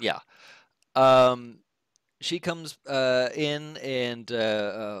 Yeah. Um, she comes in, and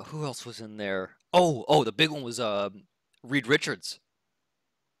who else was in there? Oh, the big one was Reed Richards,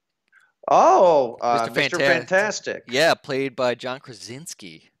 Oh, Mr. Mr. Fantastic. Fantastic. Yeah, played by John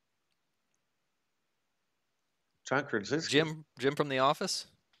Krasinski. John Krasinski. Jim from The Office.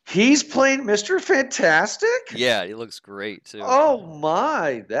 He's playing Mr. Fantastic? Yeah, he looks great too. Oh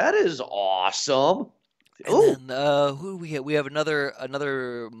my, that is awesome. And Ooh, then who do we have? We have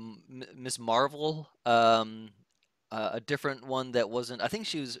another Miss Marvel. A different one that wasn't. I think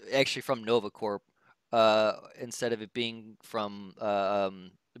she was actually from Nova Corp. Instead of it being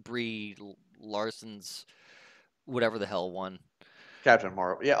from Brie Larson's whatever the hell one. Captain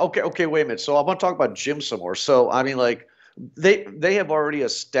Marvel. Yeah, okay, wait a minute. So I want to talk about Jim some more. So I mean, like, they have already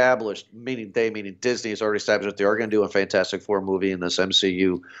established, meaning Disney has already established that they are going to do a Fantastic Four movie in this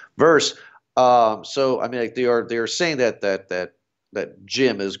MCU verse. So I mean, like, they are saying that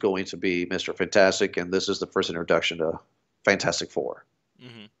Jim is going to be Mr. Fantastic, and this is the first introduction to Fantastic Four.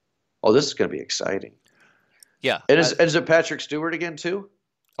 Hmm. Oh, this is going to be exciting. Yeah. And is it Patrick Stewart again too?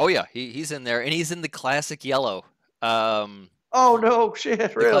 Oh yeah, he's in there, and he's in the classic yellow. Oh no, shit,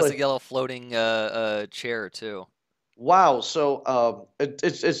 The really? classic yellow floating chair too. Wow. So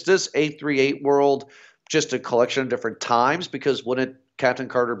it's this 838 world just a collection of different times? Because wouldn't Captain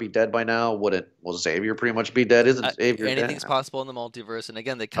Carter be dead by now? Will Xavier pretty much be dead? Isn't Xavier Anything's dead? possible in the multiverse, and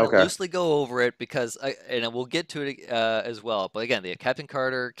again, they kind of Okay. loosely go over it because, and we'll get to it as well. But again, they have Captain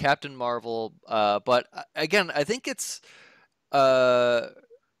Carter, Captain Marvel. But again, I think it's uh,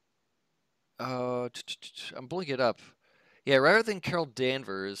 I'm pulling it up. Yeah, rather than Carol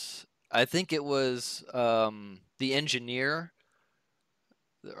Danvers, I think it was the engineer,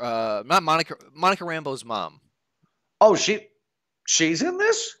 not Monica Rambeau's mom. Oh, she's in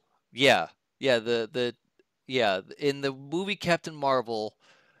this? Yeah, yeah, yeah, in the movie Captain Marvel,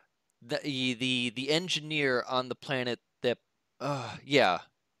 the engineer on the planet that yeah,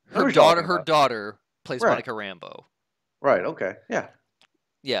 I know what you're talking her about. daughter plays Right. Monica Rambeau. Right. Okay. Yeah.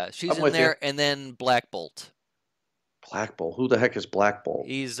 Yeah, she's I'm in with you. there, and then Black Bolt. Black Bolt. Who the heck is Black Bolt?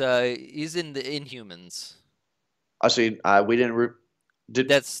 He's in the Inhumans. I see. We didn't did.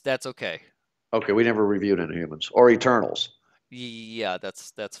 That's okay. Okay, we never reviewed Inhumans or Eternals. Yeah,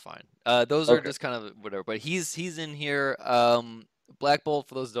 that's fine. Those are Okay. just kind of whatever. But he's in here. Black Bolt,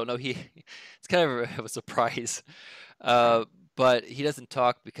 for those who don't know, it's kind of a surprise. But he doesn't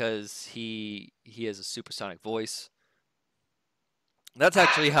talk because he has a supersonic voice. That's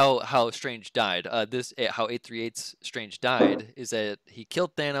actually how Strange died. How 838's Strange died is that he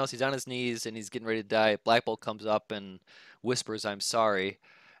killed Thanos. He's on his knees and he's getting ready to die. Black Bolt comes up and whispers, "I'm sorry,"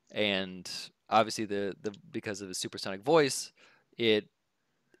 and obviously the because of his supersonic voice, it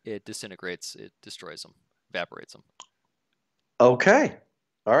disintegrates, it destroys him, evaporates him. Okay.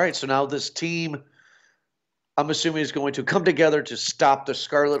 All right. So now this team, I'm assuming, is going to come together to stop the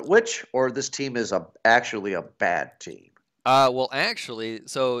Scarlet Witch, or this team is actually a bad team. Well, actually,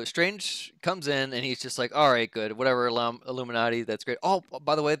 so Strange comes in and he's just like, "All right, good, whatever, Illuminati, that's great." Oh,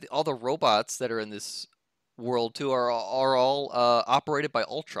 by the way, all the robots that are in this world too are all operated by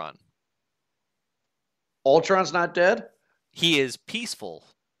Ultron. Ultron's not dead? He is peaceful.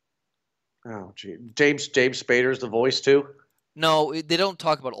 Oh, gee. James Spader's the voice too? No, they don't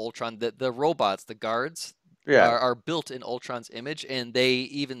talk about Ultron. The robots, the guards, Yeah. are built in Ultron's image, and they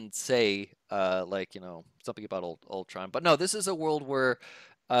even say like something about Ultron. But no, this is a world where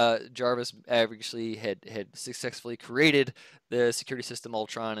Jarvis actually had successfully created the security system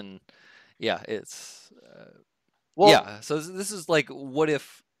Ultron, and yeah, it's Well, yeah. So this is like, what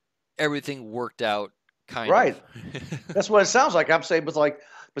if everything worked out, kind right. of. That's what it sounds like. I'm saying, but like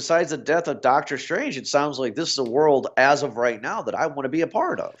besides the death of Doctor Strange, it sounds like this is a world as of right now that I want to be a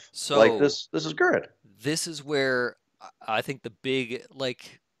part of. Like So this is good. this is where I think the big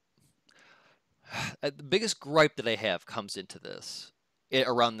the biggest gripe that I have comes into this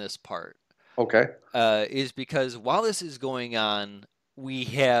around this part Okay. is because while this is going on, we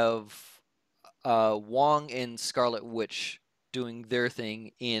have Wong and Scarlet Witch doing their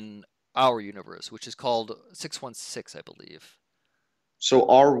thing in our universe, which is called 616, I believe. So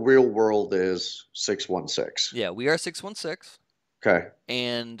our real world is 616. Yeah, we are 616, Okay.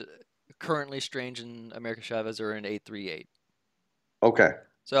 and currently Strange and America Chavez are in 838. Okay.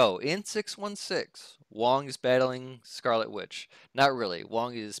 So in 616, Wong is battling Scarlet Witch. Not really.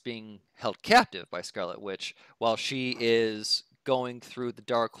 Wong is being held captive by Scarlet Witch while she is going through the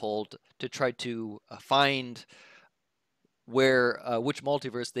Darkhold to try to find which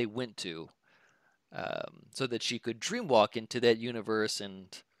multiverse they went to, so that she could dreamwalk into that universe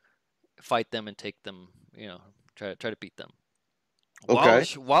and fight them and take them. Try to beat them. Okay.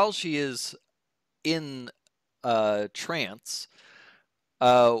 While she is in trance,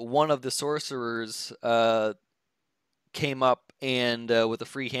 one of the sorcerers came up and with a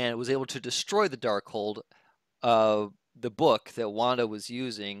free hand was able to destroy the Darkhold, the book that Wanda was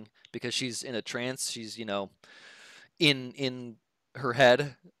using, because she's in a trance. She's in her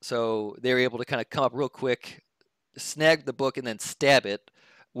head, so they were able to kind of come up real quick, snag the book, and then stab it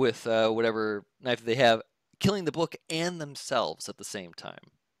with whatever knife they have, killing the book and themselves at the same time.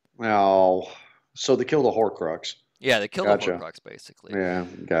 Now, so they killed a Horcrux. Yeah, they killed Gotcha. a Horcrux, basically. Yeah,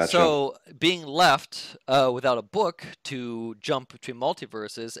 gotcha. So being left without a book to jump between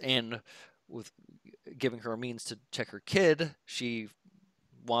multiverses, and with giving her a means to check her kid,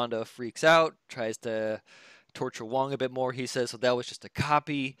 Wanda freaks out, tries to torture Wong a bit more. He says, so that was just a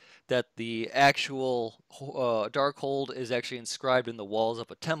copy, that the actual Darkhold is actually inscribed in the walls of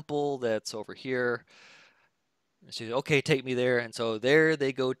a temple that's over here. And she's okay, take me there. And so there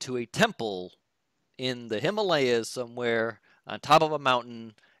they go to a temple in the Himalayas somewhere on top of a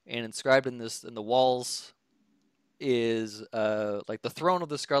mountain, and inscribed in the walls is like the throne of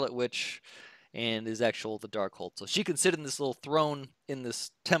the Scarlet Witch, and is actual the Darkhold. So she can sit in this little throne in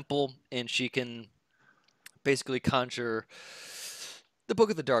this temple, and she can basically conjure the Book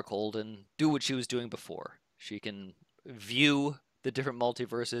of the Darkhold and do what she was doing before. She can view the different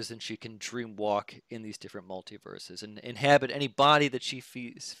multiverses, and she can dream walk in these different multiverses and inhabit any body that she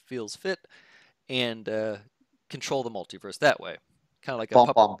feels fit, and control the multiverse that way. Kind of like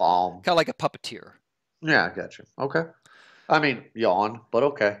Bum bum bum. kind of like a puppeteer. Yeah, I got you. Okay. I mean, yawn, but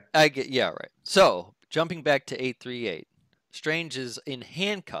okay. Yeah, right. So, jumping back to 838, Strange is in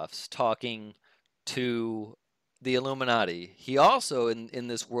handcuffs talking to the Illuminati. He also, in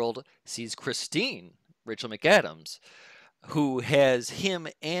this world, sees Christine, Rachel McAdams, who has him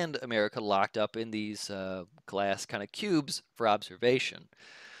and America locked up in these glass kind of cubes for observation.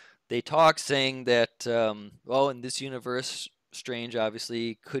 They talk, saying that, in this universe, Strange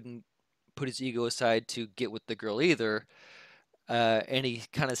obviously couldn't put his ego aside to get with the girl either. And he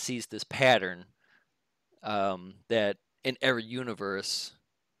kind of sees this pattern, that in every universe,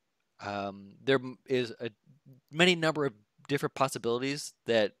 there is a many number of different possibilities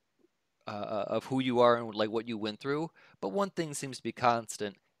that of who you are and like what you went through. But one thing seems to be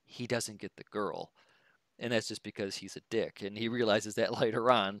constant: he doesn't get the girl, and that's just because he's a dick, and he realizes that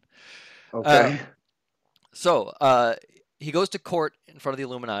later on. Okay. So he goes to court in front of the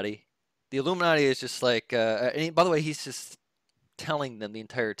Illuminati. The Illuminati is just like, by the way, he's just telling them the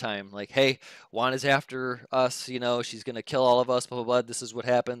entire time, like, hey, Wanda's after us, she's going to kill all of us, blah, blah, blah. This is what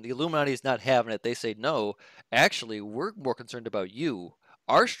happened. The Illuminati is not having it. They say, no, actually, we're more concerned about you.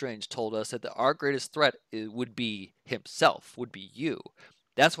 Our Strange told us that our greatest threat would be himself, would be you.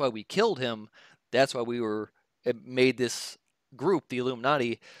 That's why we killed him. That's why made this group, the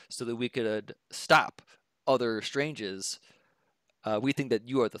Illuminati, so that we could stop other Stranges. We think that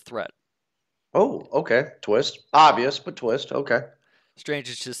you are the threat. Oh, okay. Twist. Obvious, but twist. Okay. Strange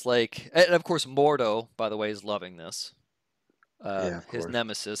is just like, and of course, Mordo, by the way, is loving this. Yeah, of His course.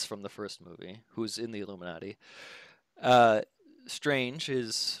 nemesis from the first movie, who's in the Illuminati. Strange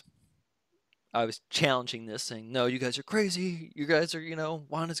is, I was challenging this, saying, no, you guys are crazy. You guys are,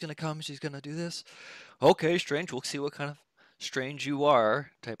 Wanda's going to come. She's going to do this. Okay, Strange, we'll see what kind of Strange you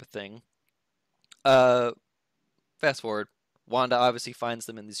are, type of thing. Fast forward. Wanda obviously finds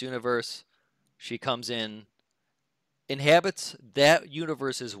them in this universe. She comes in, inhabits that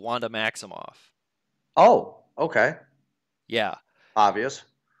universe's Wanda Maximoff. Oh, okay. Yeah. Obvious.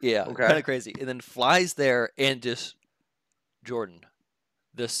 Yeah, Okay. kind of crazy. And then flies there and just, Jordan,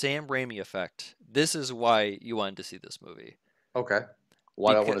 the Sam Raimi effect. This is why you wanted to see this movie. Okay.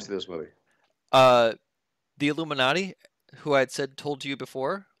 Why do I want Because to see this movie? uh, the Illuminati, who I had told you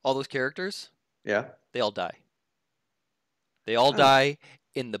before, all those characters, Yeah. they all die. They all Oh. die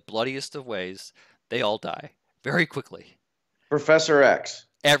in the bloodiest of ways. They all die very quickly. Professor X.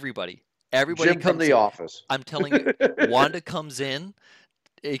 Everybody, everybody Jim from comes The in. Office. I'm telling you, Wanda comes in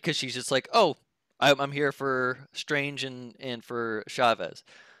because she's just like, oh, I'm here for Strange and for Chavez.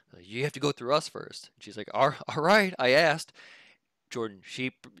 You have to go through us first. She's like, all right, I asked. Jordan,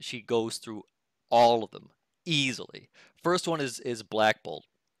 she goes through all of them easily. First one is Black Bolt.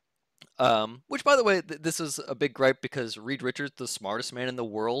 Which, by the way, this is a big gripe because Reed Richards, the smartest man in the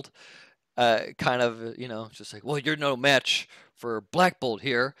world, kind of, just like, well, you're no match for Black Bolt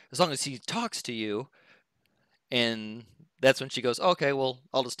here as long as he talks to you. And that's when she goes, okay, well,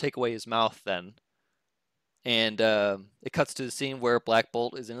 I'll just take away his mouth then. And it cuts to the scene where Black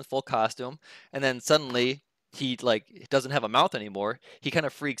Bolt is in his full costume, and then suddenly he doesn't have a mouth anymore. He kind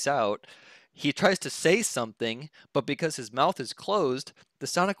of freaks out. He tries to say something, but because his mouth is closed, the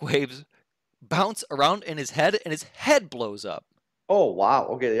sonic waves bounce around in his head, and his head blows up. Oh wow.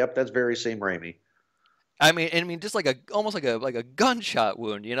 Okay. Yep. That's very Sam Raimi. I mean, just like almost like a gunshot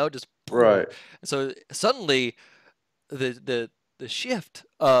wound, just. Right. So suddenly, the shift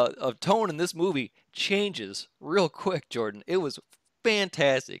of tone in this movie changes real quick, Jordan. It was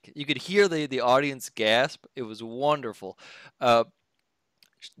fantastic. You could hear the audience gasp. It was wonderful.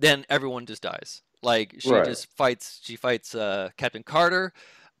 Then everyone just dies. Like Right. she fights Captain Carter,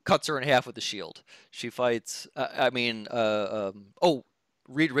 cuts her in half with the shield. She fights.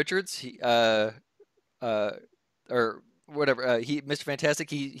 Reed Richards. Or whatever. Mr. Fantastic.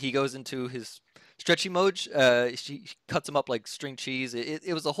 He goes into his stretchy mode. She cuts him up like string cheese.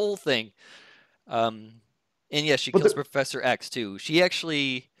 It was a whole thing. And yes, she But kills the, Professor X too. She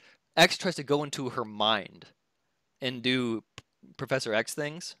actually X tries to go into her mind and do Professor X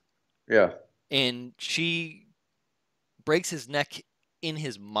things, yeah. and she breaks his neck in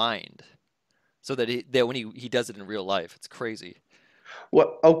his mind, so that when he does it in real life, it's crazy.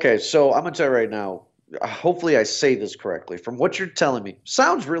 Well, okay, so I'm gonna tell you right now. Hopefully, I say this correctly. From what you're telling me,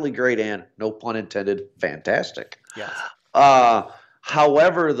 sounds really great and no pun intended, fantastic. Yes. Uh,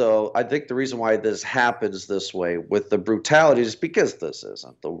 However, though, I think the reason why this happens this way with the brutality is because this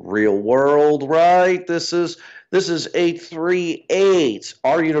isn't the real world, right? This is 838.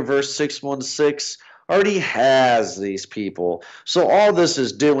 Our universe 616 already has these people. So all this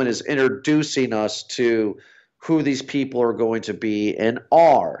is doing is introducing us to who these people are going to be in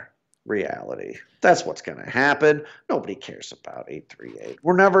our reality. That's what's going to happen. Nobody cares about 838.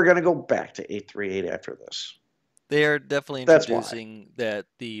 We're never going to go back to 838 after this. They are definitely That's why. introducing that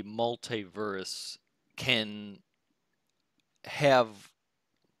the multiverse can have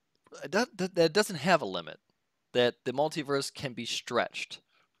that doesn't have a limit. That the multiverse can be stretched,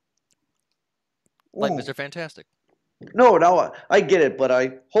 like Oh. Mr. Fantastic. No, I get it, but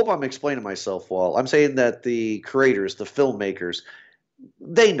I hope I'm explaining myself well. I'm saying that the creators, the filmmakers,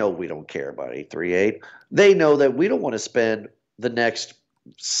 they know we don't care about 838. They know that we don't want to spend the next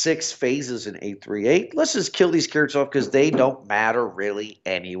 6 phases in 838. Let's just kill these characters off because they don't matter really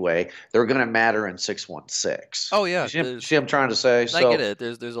anyway. They're going to matter in 616. Oh yeah, See what I'm trying to say? I get So, it.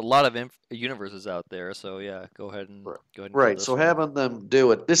 There's a lot of universes out there, so yeah, go ahead and kill right. this So one. having them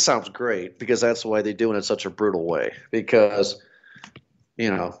do it, this sounds great because that's why they do it in such a brutal way. Because, you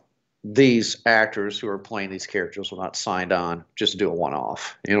know, these actors who are playing these characters were not signed on just to do a one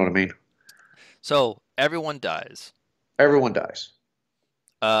off. You know what I mean? So everyone dies. Everyone dies.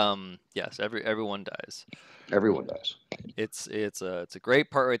 Yes, everyone dies. Everyone dies. It's a great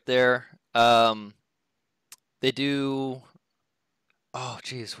part right there. They do. Oh,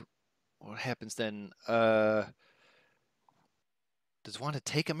 geez, what happens then? Does Wanda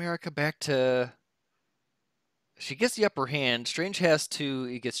take America back to? She gets the upper hand. Strange has to.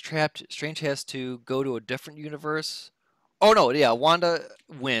 He gets trapped. Strange has to go to a different universe. Oh no, yeah, Wanda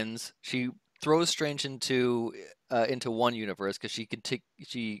wins. She throws Strange into one universe because she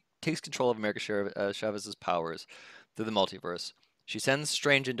takes control of America Chavez's powers through the multiverse. She sends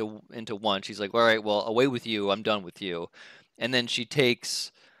Strange into one. She's like, all right, well, away with you. I'm done with you. And then she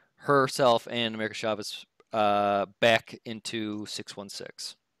takes herself and America Chavez back into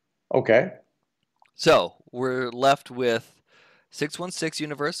 616. Okay. So we're left with 616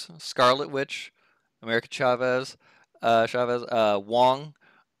 universe, Scarlet Witch, America Chavez, Wong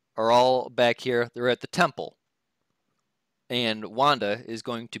are all back here. They're at the temple, and Wanda is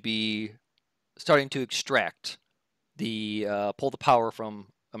going to be starting to extract pull the power from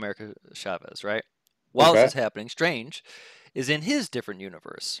America Chavez. Right. While this Okay. is happening, Strange is in his different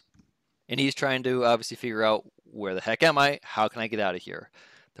universe, and he's trying to obviously figure out where the heck am I? How can I get out of here?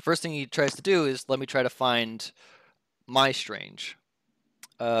 The first thing he tries to do is let me try to find my Strange.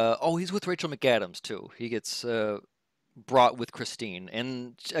 He's with Rachel McAdams too. He gets brought with Christine,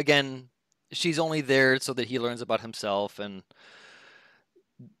 and again, she's only there so that he learns about himself and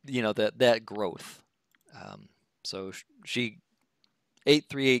that growth. So she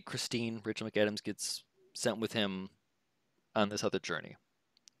 838 Christine, Rachel McAdams, gets sent with him on this other journey.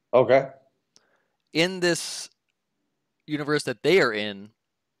 Okay. In this universe that they are in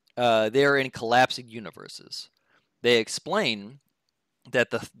collapsing universes. They explain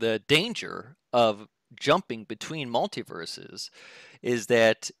that the danger of jumping between multiverses is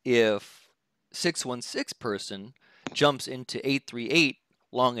that if 616 person jumps into 838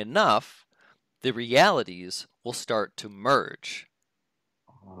 long enough, the realities will start to merge.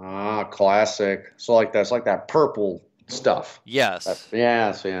 Ah, classic. So like that's like that purple stuff. Yes.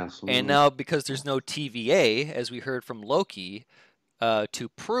 Yes. And now because there's no TVA, as we heard from Loki, to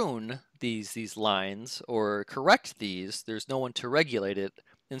prune these lines or correct these, there's no one to regulate it,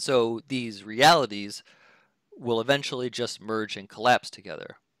 and so these realities will eventually just merge and collapse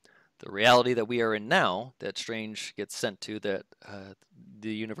together. The reality that we are in now, that Strange gets sent to, that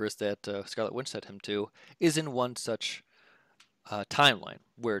the universe that Scarlet Witch sent him to, is in one such timeline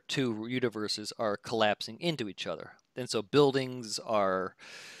where two universes are collapsing into each other. And so buildings are,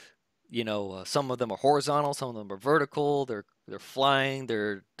 some of them are horizontal, some of them are vertical. They're flying,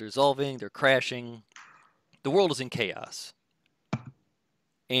 they're dissolving, they're crashing. The world is in chaos,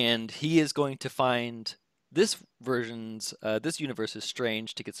 and he is going to find this universe's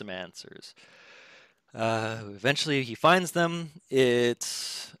Strange to get some answers. Eventually, he finds them.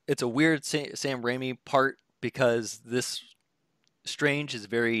 It's a weird Sam Raimi part because this Strange is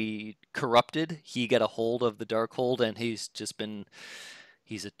very corrupted. He got a hold of the Darkhold, and he's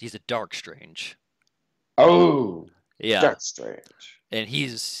a Dark Strange. Oh, yeah, Dark Strange. And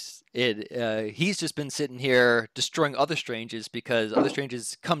he's just been sitting here destroying other Stranges because other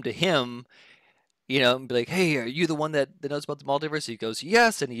Stranges come to him, and be like, "Hey, are you the one that knows about the multiverse?" He goes,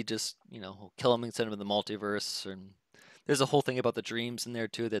 "Yes," and he just he'll kill him and send him to the multiverse. And there's a whole thing about the dreams in there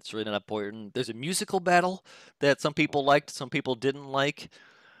too that's really not important. There's a musical battle that some people liked, some people didn't like.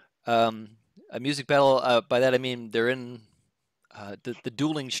 A music battle, by that I mean they're in the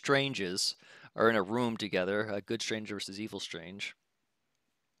dueling Stranges are in a room together. Good Strange versus Evil Strange.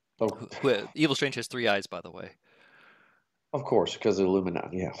 Oh. Evil Strange has 3 eyes, by the way. Of course, because of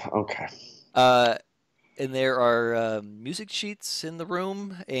Illuminati. Yeah. Okay. And there are music sheets in the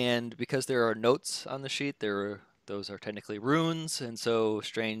room, and because there are notes on the sheet, those are technically runes, and so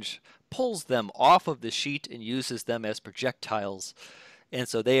Strange pulls them off of the sheet and uses them as projectiles, and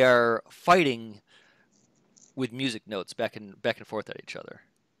so they are fighting with music notes back and forth at each other.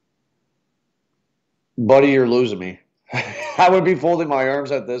 Buddy, you're losing me. I would be folding my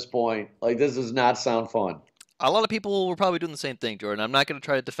arms at this point. Like, this does not sound fun. A lot of people were probably doing the same thing, Jordan. I'm not going to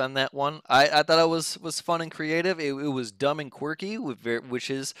try to defend that one. I thought it was fun and creative. It was dumb and quirky, which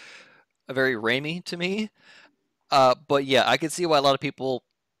is a very Raimi to me. But yeah, I could see why a lot of people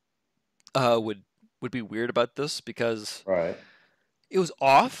would be weird about this because right. It was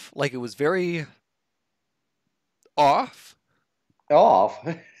off. Like, it was very off. Off,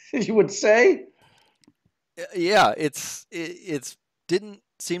 you would say? Yeah, it didn't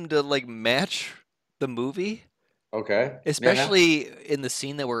seem to like match the movie. Okay. Especially in the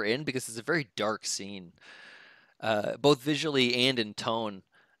scene that we're in, because it's a very dark scene, both visually and in tone.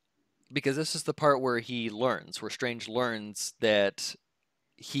 Because this is the part where where Strange learns that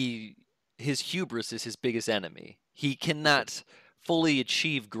his hubris is his biggest enemy. He cannot fully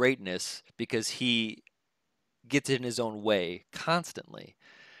achieve greatness because he gets in his own way constantly.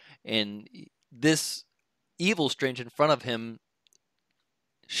 And this evil Strange in front of him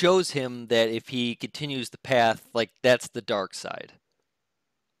shows him that if he continues the path, like, that's the dark side.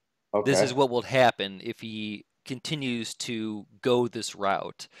 Okay. This is what will happen if he continues to go this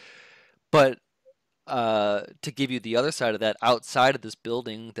route. But to give you the other side of that, outside of this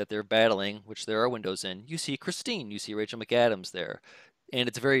building that they're battling, which there are windows in, you see Christine, you see Rachel McAdams there. And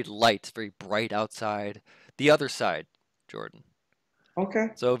it's very light, very bright outside. The other side, Jordan. Okay.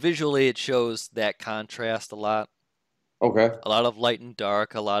 So visually it shows that contrast a lot. Okay. A lot of light and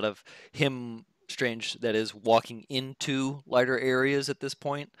dark, a lot of him, Strange, that is, walking into lighter areas at this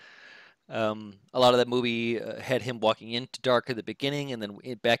point. A lot of that movie had him walking into dark at the beginning and then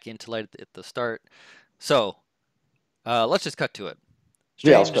back into light at the start. So let's just cut to it.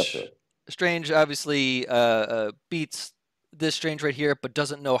 Let's cut to it. Strange obviously beats this Strange right here, but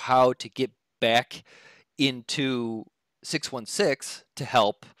doesn't know how to get back into 616 to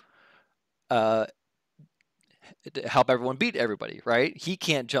help to help everyone beat everybody, right? He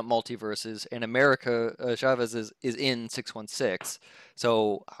can't jump multiverses, and America Chavez is in 616.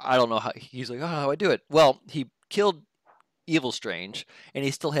 So I don't know how he's like, oh, how do I do it? Well, he killed Evil Strange, and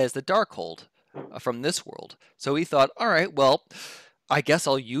he still has the Darkhold from this world. So he thought, all right, well, I guess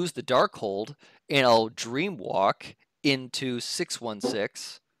I'll use the Darkhold and I'll dream walk into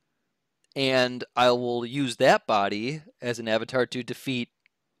 616, and I will use that body as an avatar to defeat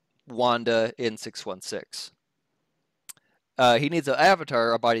Wanda in 616. He needs an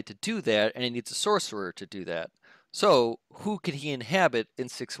avatar, a body to do that, and he needs a sorcerer to do that. So, who can he inhabit in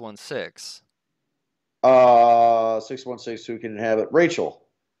 616? 616, who can inhabit? Rachel.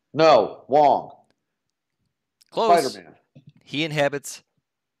 No, Wong. Close. Spider-Man. He inhabits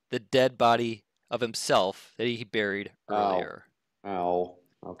the dead body of himself that he buried earlier. Ow.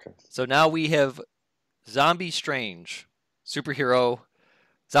 Okay. So now we have Zombie Strange, superhero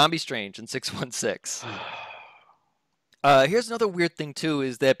Zombie Strange in 616. Here's another weird thing too,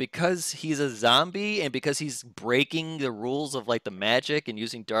 is that because he's a zombie and because he's breaking the rules of like the magic and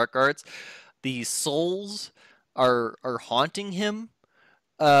using dark arts, the souls are haunting him,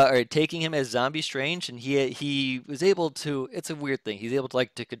 or taking him as Zombie Strange, and he was able to. It's a weird thing. He's able to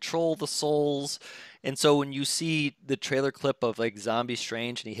like to control the souls, and so when you see the trailer clip of like Zombie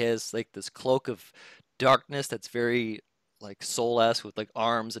Strange, and he has like this cloak of darkness that's very like soul-esque with like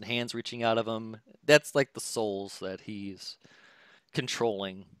arms and hands reaching out of him. That's like the souls that he's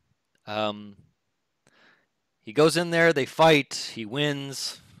controlling. Um, he goes in there, they fight, he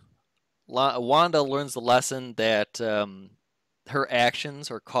wins. Wanda learns the lesson that her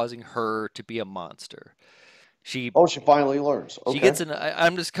actions are causing her to be a monster. She finally learns. Okay. She gets in.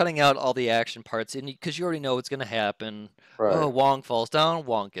 I'm just cutting out all the action parts, and because you already know what's going to happen. Right. Oh, Wong falls down.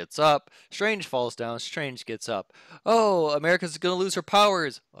 Wong gets up. Strange falls down. Strange gets up. Oh, America's going to lose her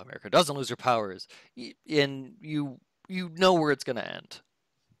powers. Well, America doesn't lose her powers, and you know where it's going to end.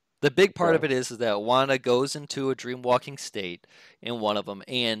 The big part of it is that Wanda goes into a dream walking state in one of them,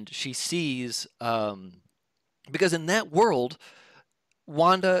 and she sees because in that world,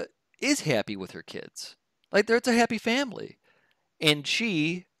 Wanda is happy with her kids. Like, it's a happy family. And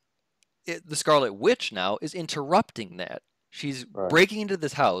she, the Scarlet Witch now, is interrupting that. She's breaking into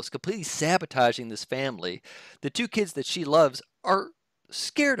this house, completely sabotaging this family. The two kids that she loves are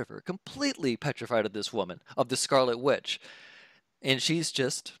scared of her, completely petrified of this woman, of the Scarlet Witch. And she's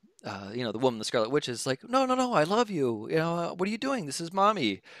just, the woman, the Scarlet Witch, is like, no, I love you. What are you doing? This is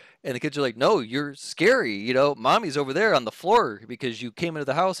mommy. And the kids are like, no, you're scary. Mommy's over there on the floor because you came into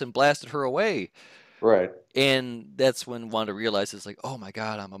the house and blasted her away. Right. And that's when Wanda realizes, like, oh my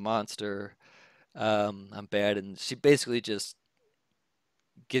God, I'm a monster. I'm bad. And she basically just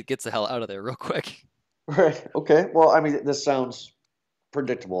gets the hell out of there real quick. Right. Okay. Well, I mean, this sounds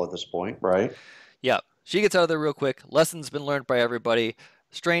predictable at this point, right? Yeah. She gets out of there real quick. Lesson's been learned by everybody.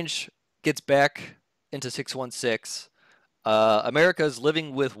 Strange gets back into 616. America's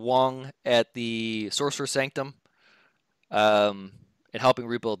living with Wong at the Sorcerer Sanctum, and helping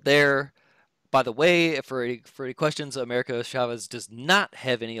rebuild there. By the way, for any questions, America Chavez does not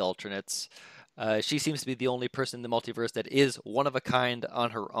have any alternates. She seems to be the only person in the multiverse that is one of a kind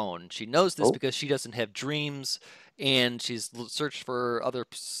on her own. She knows this because she doesn't have dreams, and she's searched for other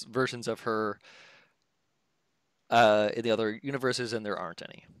versions of her in the other universes, and there aren't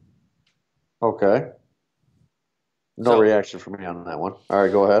any. Okay. No reaction from me on that one. All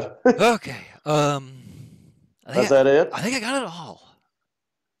right, go ahead. Okay. Is that it? I think I got it all.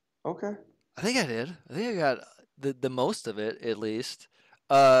 Okay. I think I did. I think I got the most of it, at least.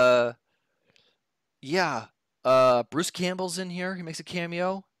 Yeah. Bruce Campbell's in here. He makes a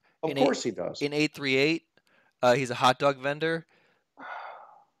cameo. Of course he does. In 838, he's a hot dog vendor.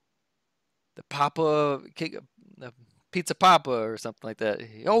 The Pizza Papa or something like that.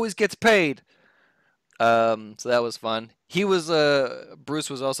 He always gets paid. So that was fun. He was Bruce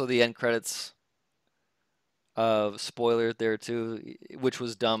was also the end credits. Spoiler there too, which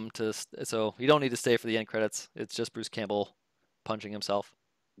was dumb so you don't need to stay for the end credits. It's just Bruce Campbell punching himself.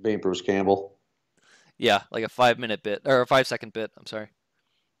 Being Bruce Campbell. Yeah, like a 5-minute bit or a 5-second bit. I'm sorry.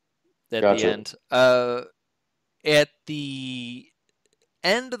 At the end. At the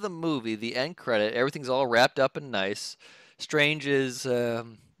end of the movie, the end credit, everything's all wrapped up and nice. Strange is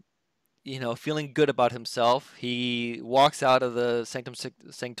feeling good about himself. He walks out of the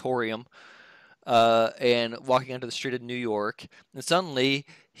Sanctorium and walking onto the street of New York, and suddenly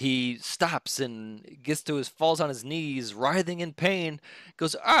he stops and falls on his knees, writhing in pain,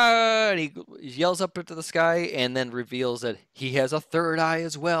 goes, ah, and he yells up into the sky, and then reveals that he has a third eye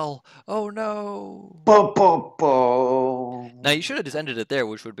as well. Oh no. Now you should have just ended it there,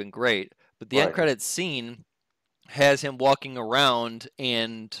 which would have been great, but the end credits scene has him walking around,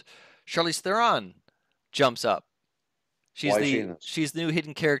 and Charlize Theron jumps up. Why is she in this? She's the new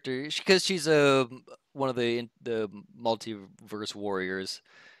hidden character because she's a one of the multiverse warriors,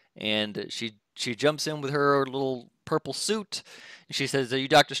 and she jumps in with her little purple suit, and she says, "Are you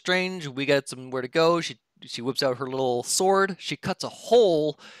Doctor Strange? We got somewhere to go." She whips out her little sword. She cuts a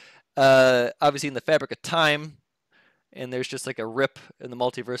hole, obviously in the fabric of time, and there's just like a rip in the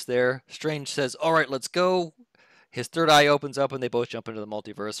multiverse there. Strange says, "All right, let's go." His third eye opens up, and they both jump into the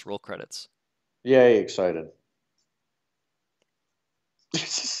multiverse. Roll credits. Yay, excited.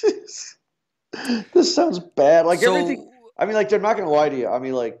 This sounds bad. Like everything. So I mean, like they're not going to lie to you. I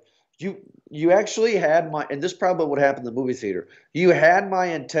mean, like you actually had my, and this probably would happen in the movie theater. You had my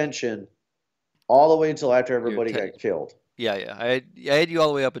intention all the way until after you're everybody got killed, yeah. I had you all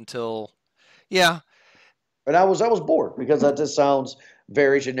the way up until yeah. and I was bored because that just sounds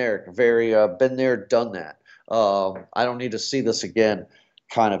very generic, very been there, done that. I don't need to see this again,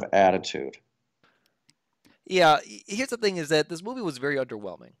 kind of attitude. Yeah, here's the thing: is that this movie was very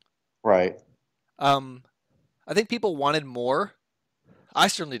underwhelming. Right. Um, I think people wanted more. I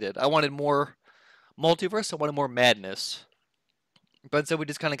certainly did. I wanted more multiverse. I wanted more madness. But instead, we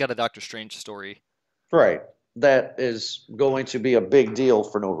just kind of got a Doctor Strange story. Right. That is going to be a big deal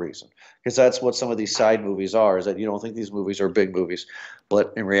for no reason. Because that's what some of these side movies are, is that you don't think these movies are big movies,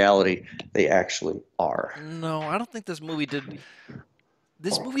 but in reality, they actually are. No, I don't think this movie did.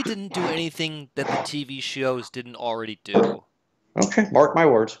 This movie didn't do anything that the TV shows didn't already do. Okay, mark my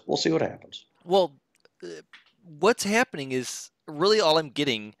words. We'll see what happens. Well, uh, what's happening is really all I'm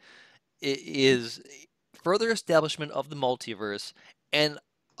getting is further establishment of the multiverse and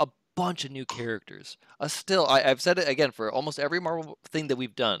a bunch of new characters. I've said it again for almost every Marvel thing that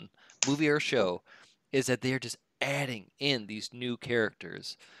we've done, movie or show, is that they're just adding in these new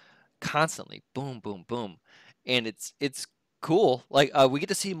characters constantly. Boom, boom, boom, and it's cool. Like we get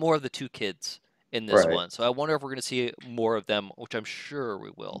to see more of the two kids in this Right. one, so I wonder if we're going to see more of them, which I'm sure we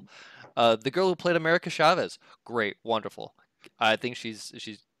will. The girl who played America Chavez, great, wonderful. I think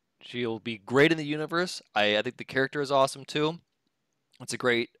she'll be great in the universe. I think the character is awesome too. It's a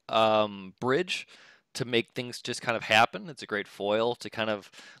great bridge to make things just kind of happen. It's a great foil to kind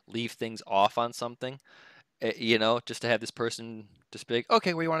of leave things off on something. You know, just to have this person just be like,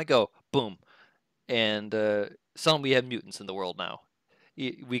 okay, where you want to go? Boom. And suddenly we have mutants in the world now.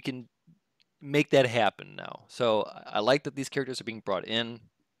 We can make that happen now. So I like that these characters are being brought in.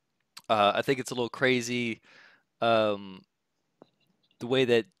 I think it's a little crazy um, the way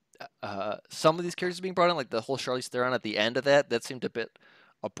that some of these characters are being brought in, like the whole Charlize Theron at the end of that seemed a bit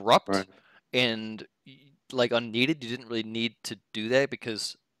abrupt Right. and like unneeded. You didn't really need to do that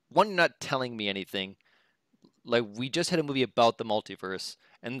because one, you're not telling me anything. Like we just had a movie about the multiverse,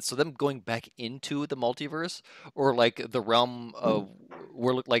 and so them going back into the multiverse or like the realm of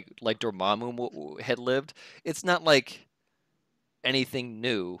where like Dormammu had lived. It's not like anything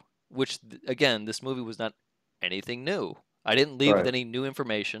new. Which again, this movie was not anything new. I didn't leave with Right. any new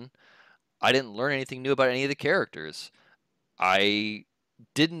information. I didn't learn anything new about any of the characters. I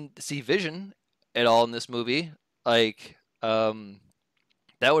didn't see Vision at all in this movie. Like,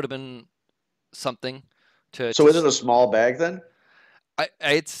 that would have been something So is it a small bag then?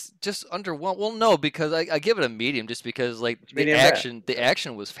 it's just underwhelming. Well, no, because I give it a medium just because like It's medium bag. the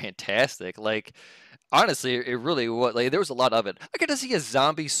action was fantastic. Like honestly, it really was. Like there was a lot of it. I got to see a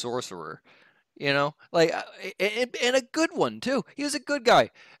zombie sorcerer. You know, like and a good one too. He was a good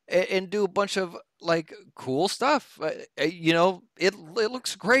guy and do a bunch of like cool stuff. You know, it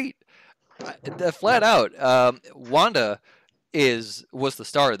looks great. Flat out, Wanda was the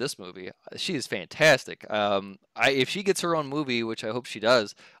star of this movie. She is fantastic. If she gets her own movie, which I hope she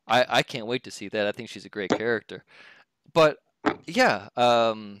does, I can't wait to see that. I think she's a great character. But yeah,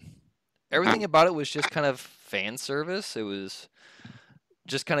 everything about it was just kind of fan service. It was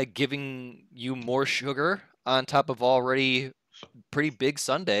just kind of giving you more sugar on top of already pretty big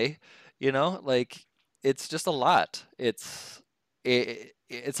Sunday. You know, like it's just a lot. It's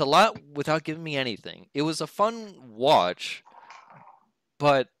a lot without giving me anything. It was a fun watch,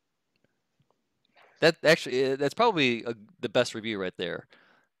 but that's probably the best review right there.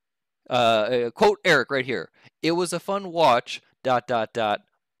 Quote Eric right here. It was a fun watch. Dot dot dot.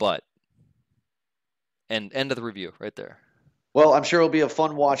 But and end of the review right there. Well, I'm sure it'll be a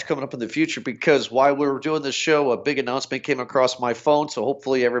fun watch coming up in the future because while we were doing this show, a big announcement came across my phone. So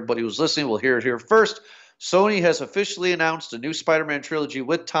hopefully everybody who's listening will hear it here first. Sony has officially announced a new Spider-Man trilogy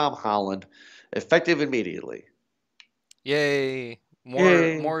with Tom Holland, effective immediately. Yay!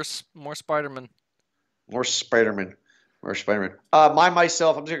 Yay. More Spider-Man. More Spider-Man. Or Spider-Man.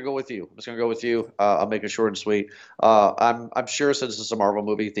 Myself, I'm just gonna go with you. I'm just gonna go with you. I'll make it short and sweet. I'm sure since it's a Marvel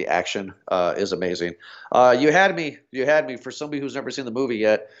movie, the action is amazing. You had me for somebody who's never seen the movie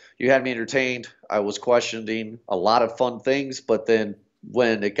yet. You had me entertained. I was questioning a lot of fun things, but then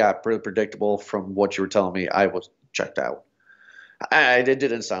when it got pretty predictable from what you were telling me, I was checked out. It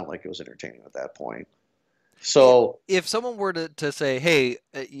didn't sound like it was entertaining at that point. So If someone were to say, "Hey,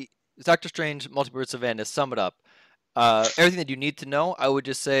 Doctor Strange, Multiverse of Madness, sum it up," everything that you need to know, I would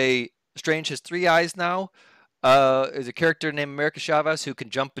just say Strange has 3 eyes now. There's a character named America Chavez who can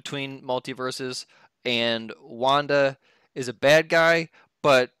jump between multiverses, and Wanda is a bad guy,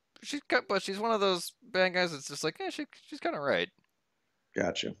 but she's one of those bad guys that's just like, she's kind of right.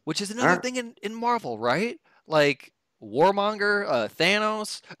 gotcha. Which is All another right. thing in Marvel, right? Like Warmonger,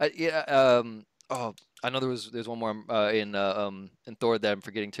 Thanos. Yeah. Oh, I know there's one more in Thor that I'm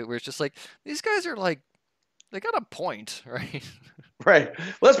forgetting too, where it's just like these guys are like they got a point, right? Right.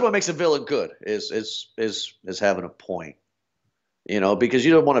 Well, that's what makes a villain good is having a point. Because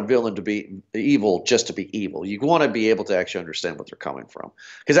you don't want a villain to be evil just to be evil. You want to be able to actually understand what they're coming from,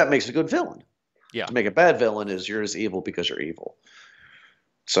 because that makes a good villain. Yeah. To make a bad villain is you're as evil because you're evil.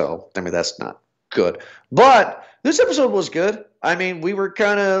 So, I mean, that's not good. But this episode was good. I mean, we were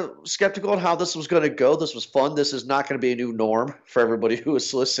kind of skeptical on how this was going to go. This was fun. This is not going to be a new norm for everybody who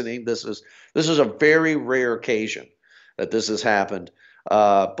is listening. This is a very rare occasion that this has happened.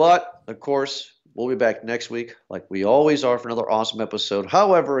 But of course, we'll be back next week, like we always are, for another awesome episode.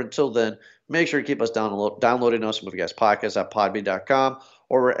 However, until then, make sure to keep us downloading us Movie Guys Podcast at podbean.com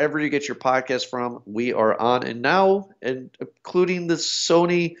or wherever you get your podcast from. We are on, and now, including the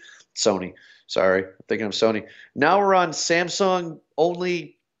Sony. Sorry, I'm thinking of Sony. Now we're on Samsung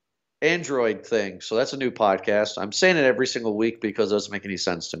only Android thing. So that's a new podcast. I'm saying it every single week because it doesn't make any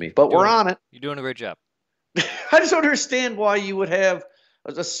sense to me. But we're on it. You're doing a great job. I just don't understand why you would have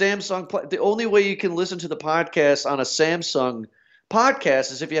a Samsung. The only way you can listen to the podcast on a Samsung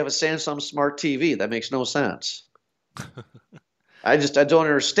podcast is if you have a Samsung Smart TV. That makes no sense. I don't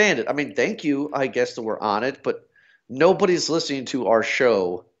understand it. I mean, thank you, I guess, that we're on it, but nobody's listening to our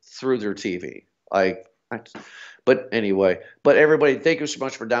show through their TV. But anyway, everybody, thank you so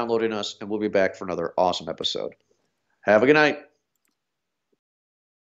much for downloading us, and we'll be back for another awesome episode. Have a good night.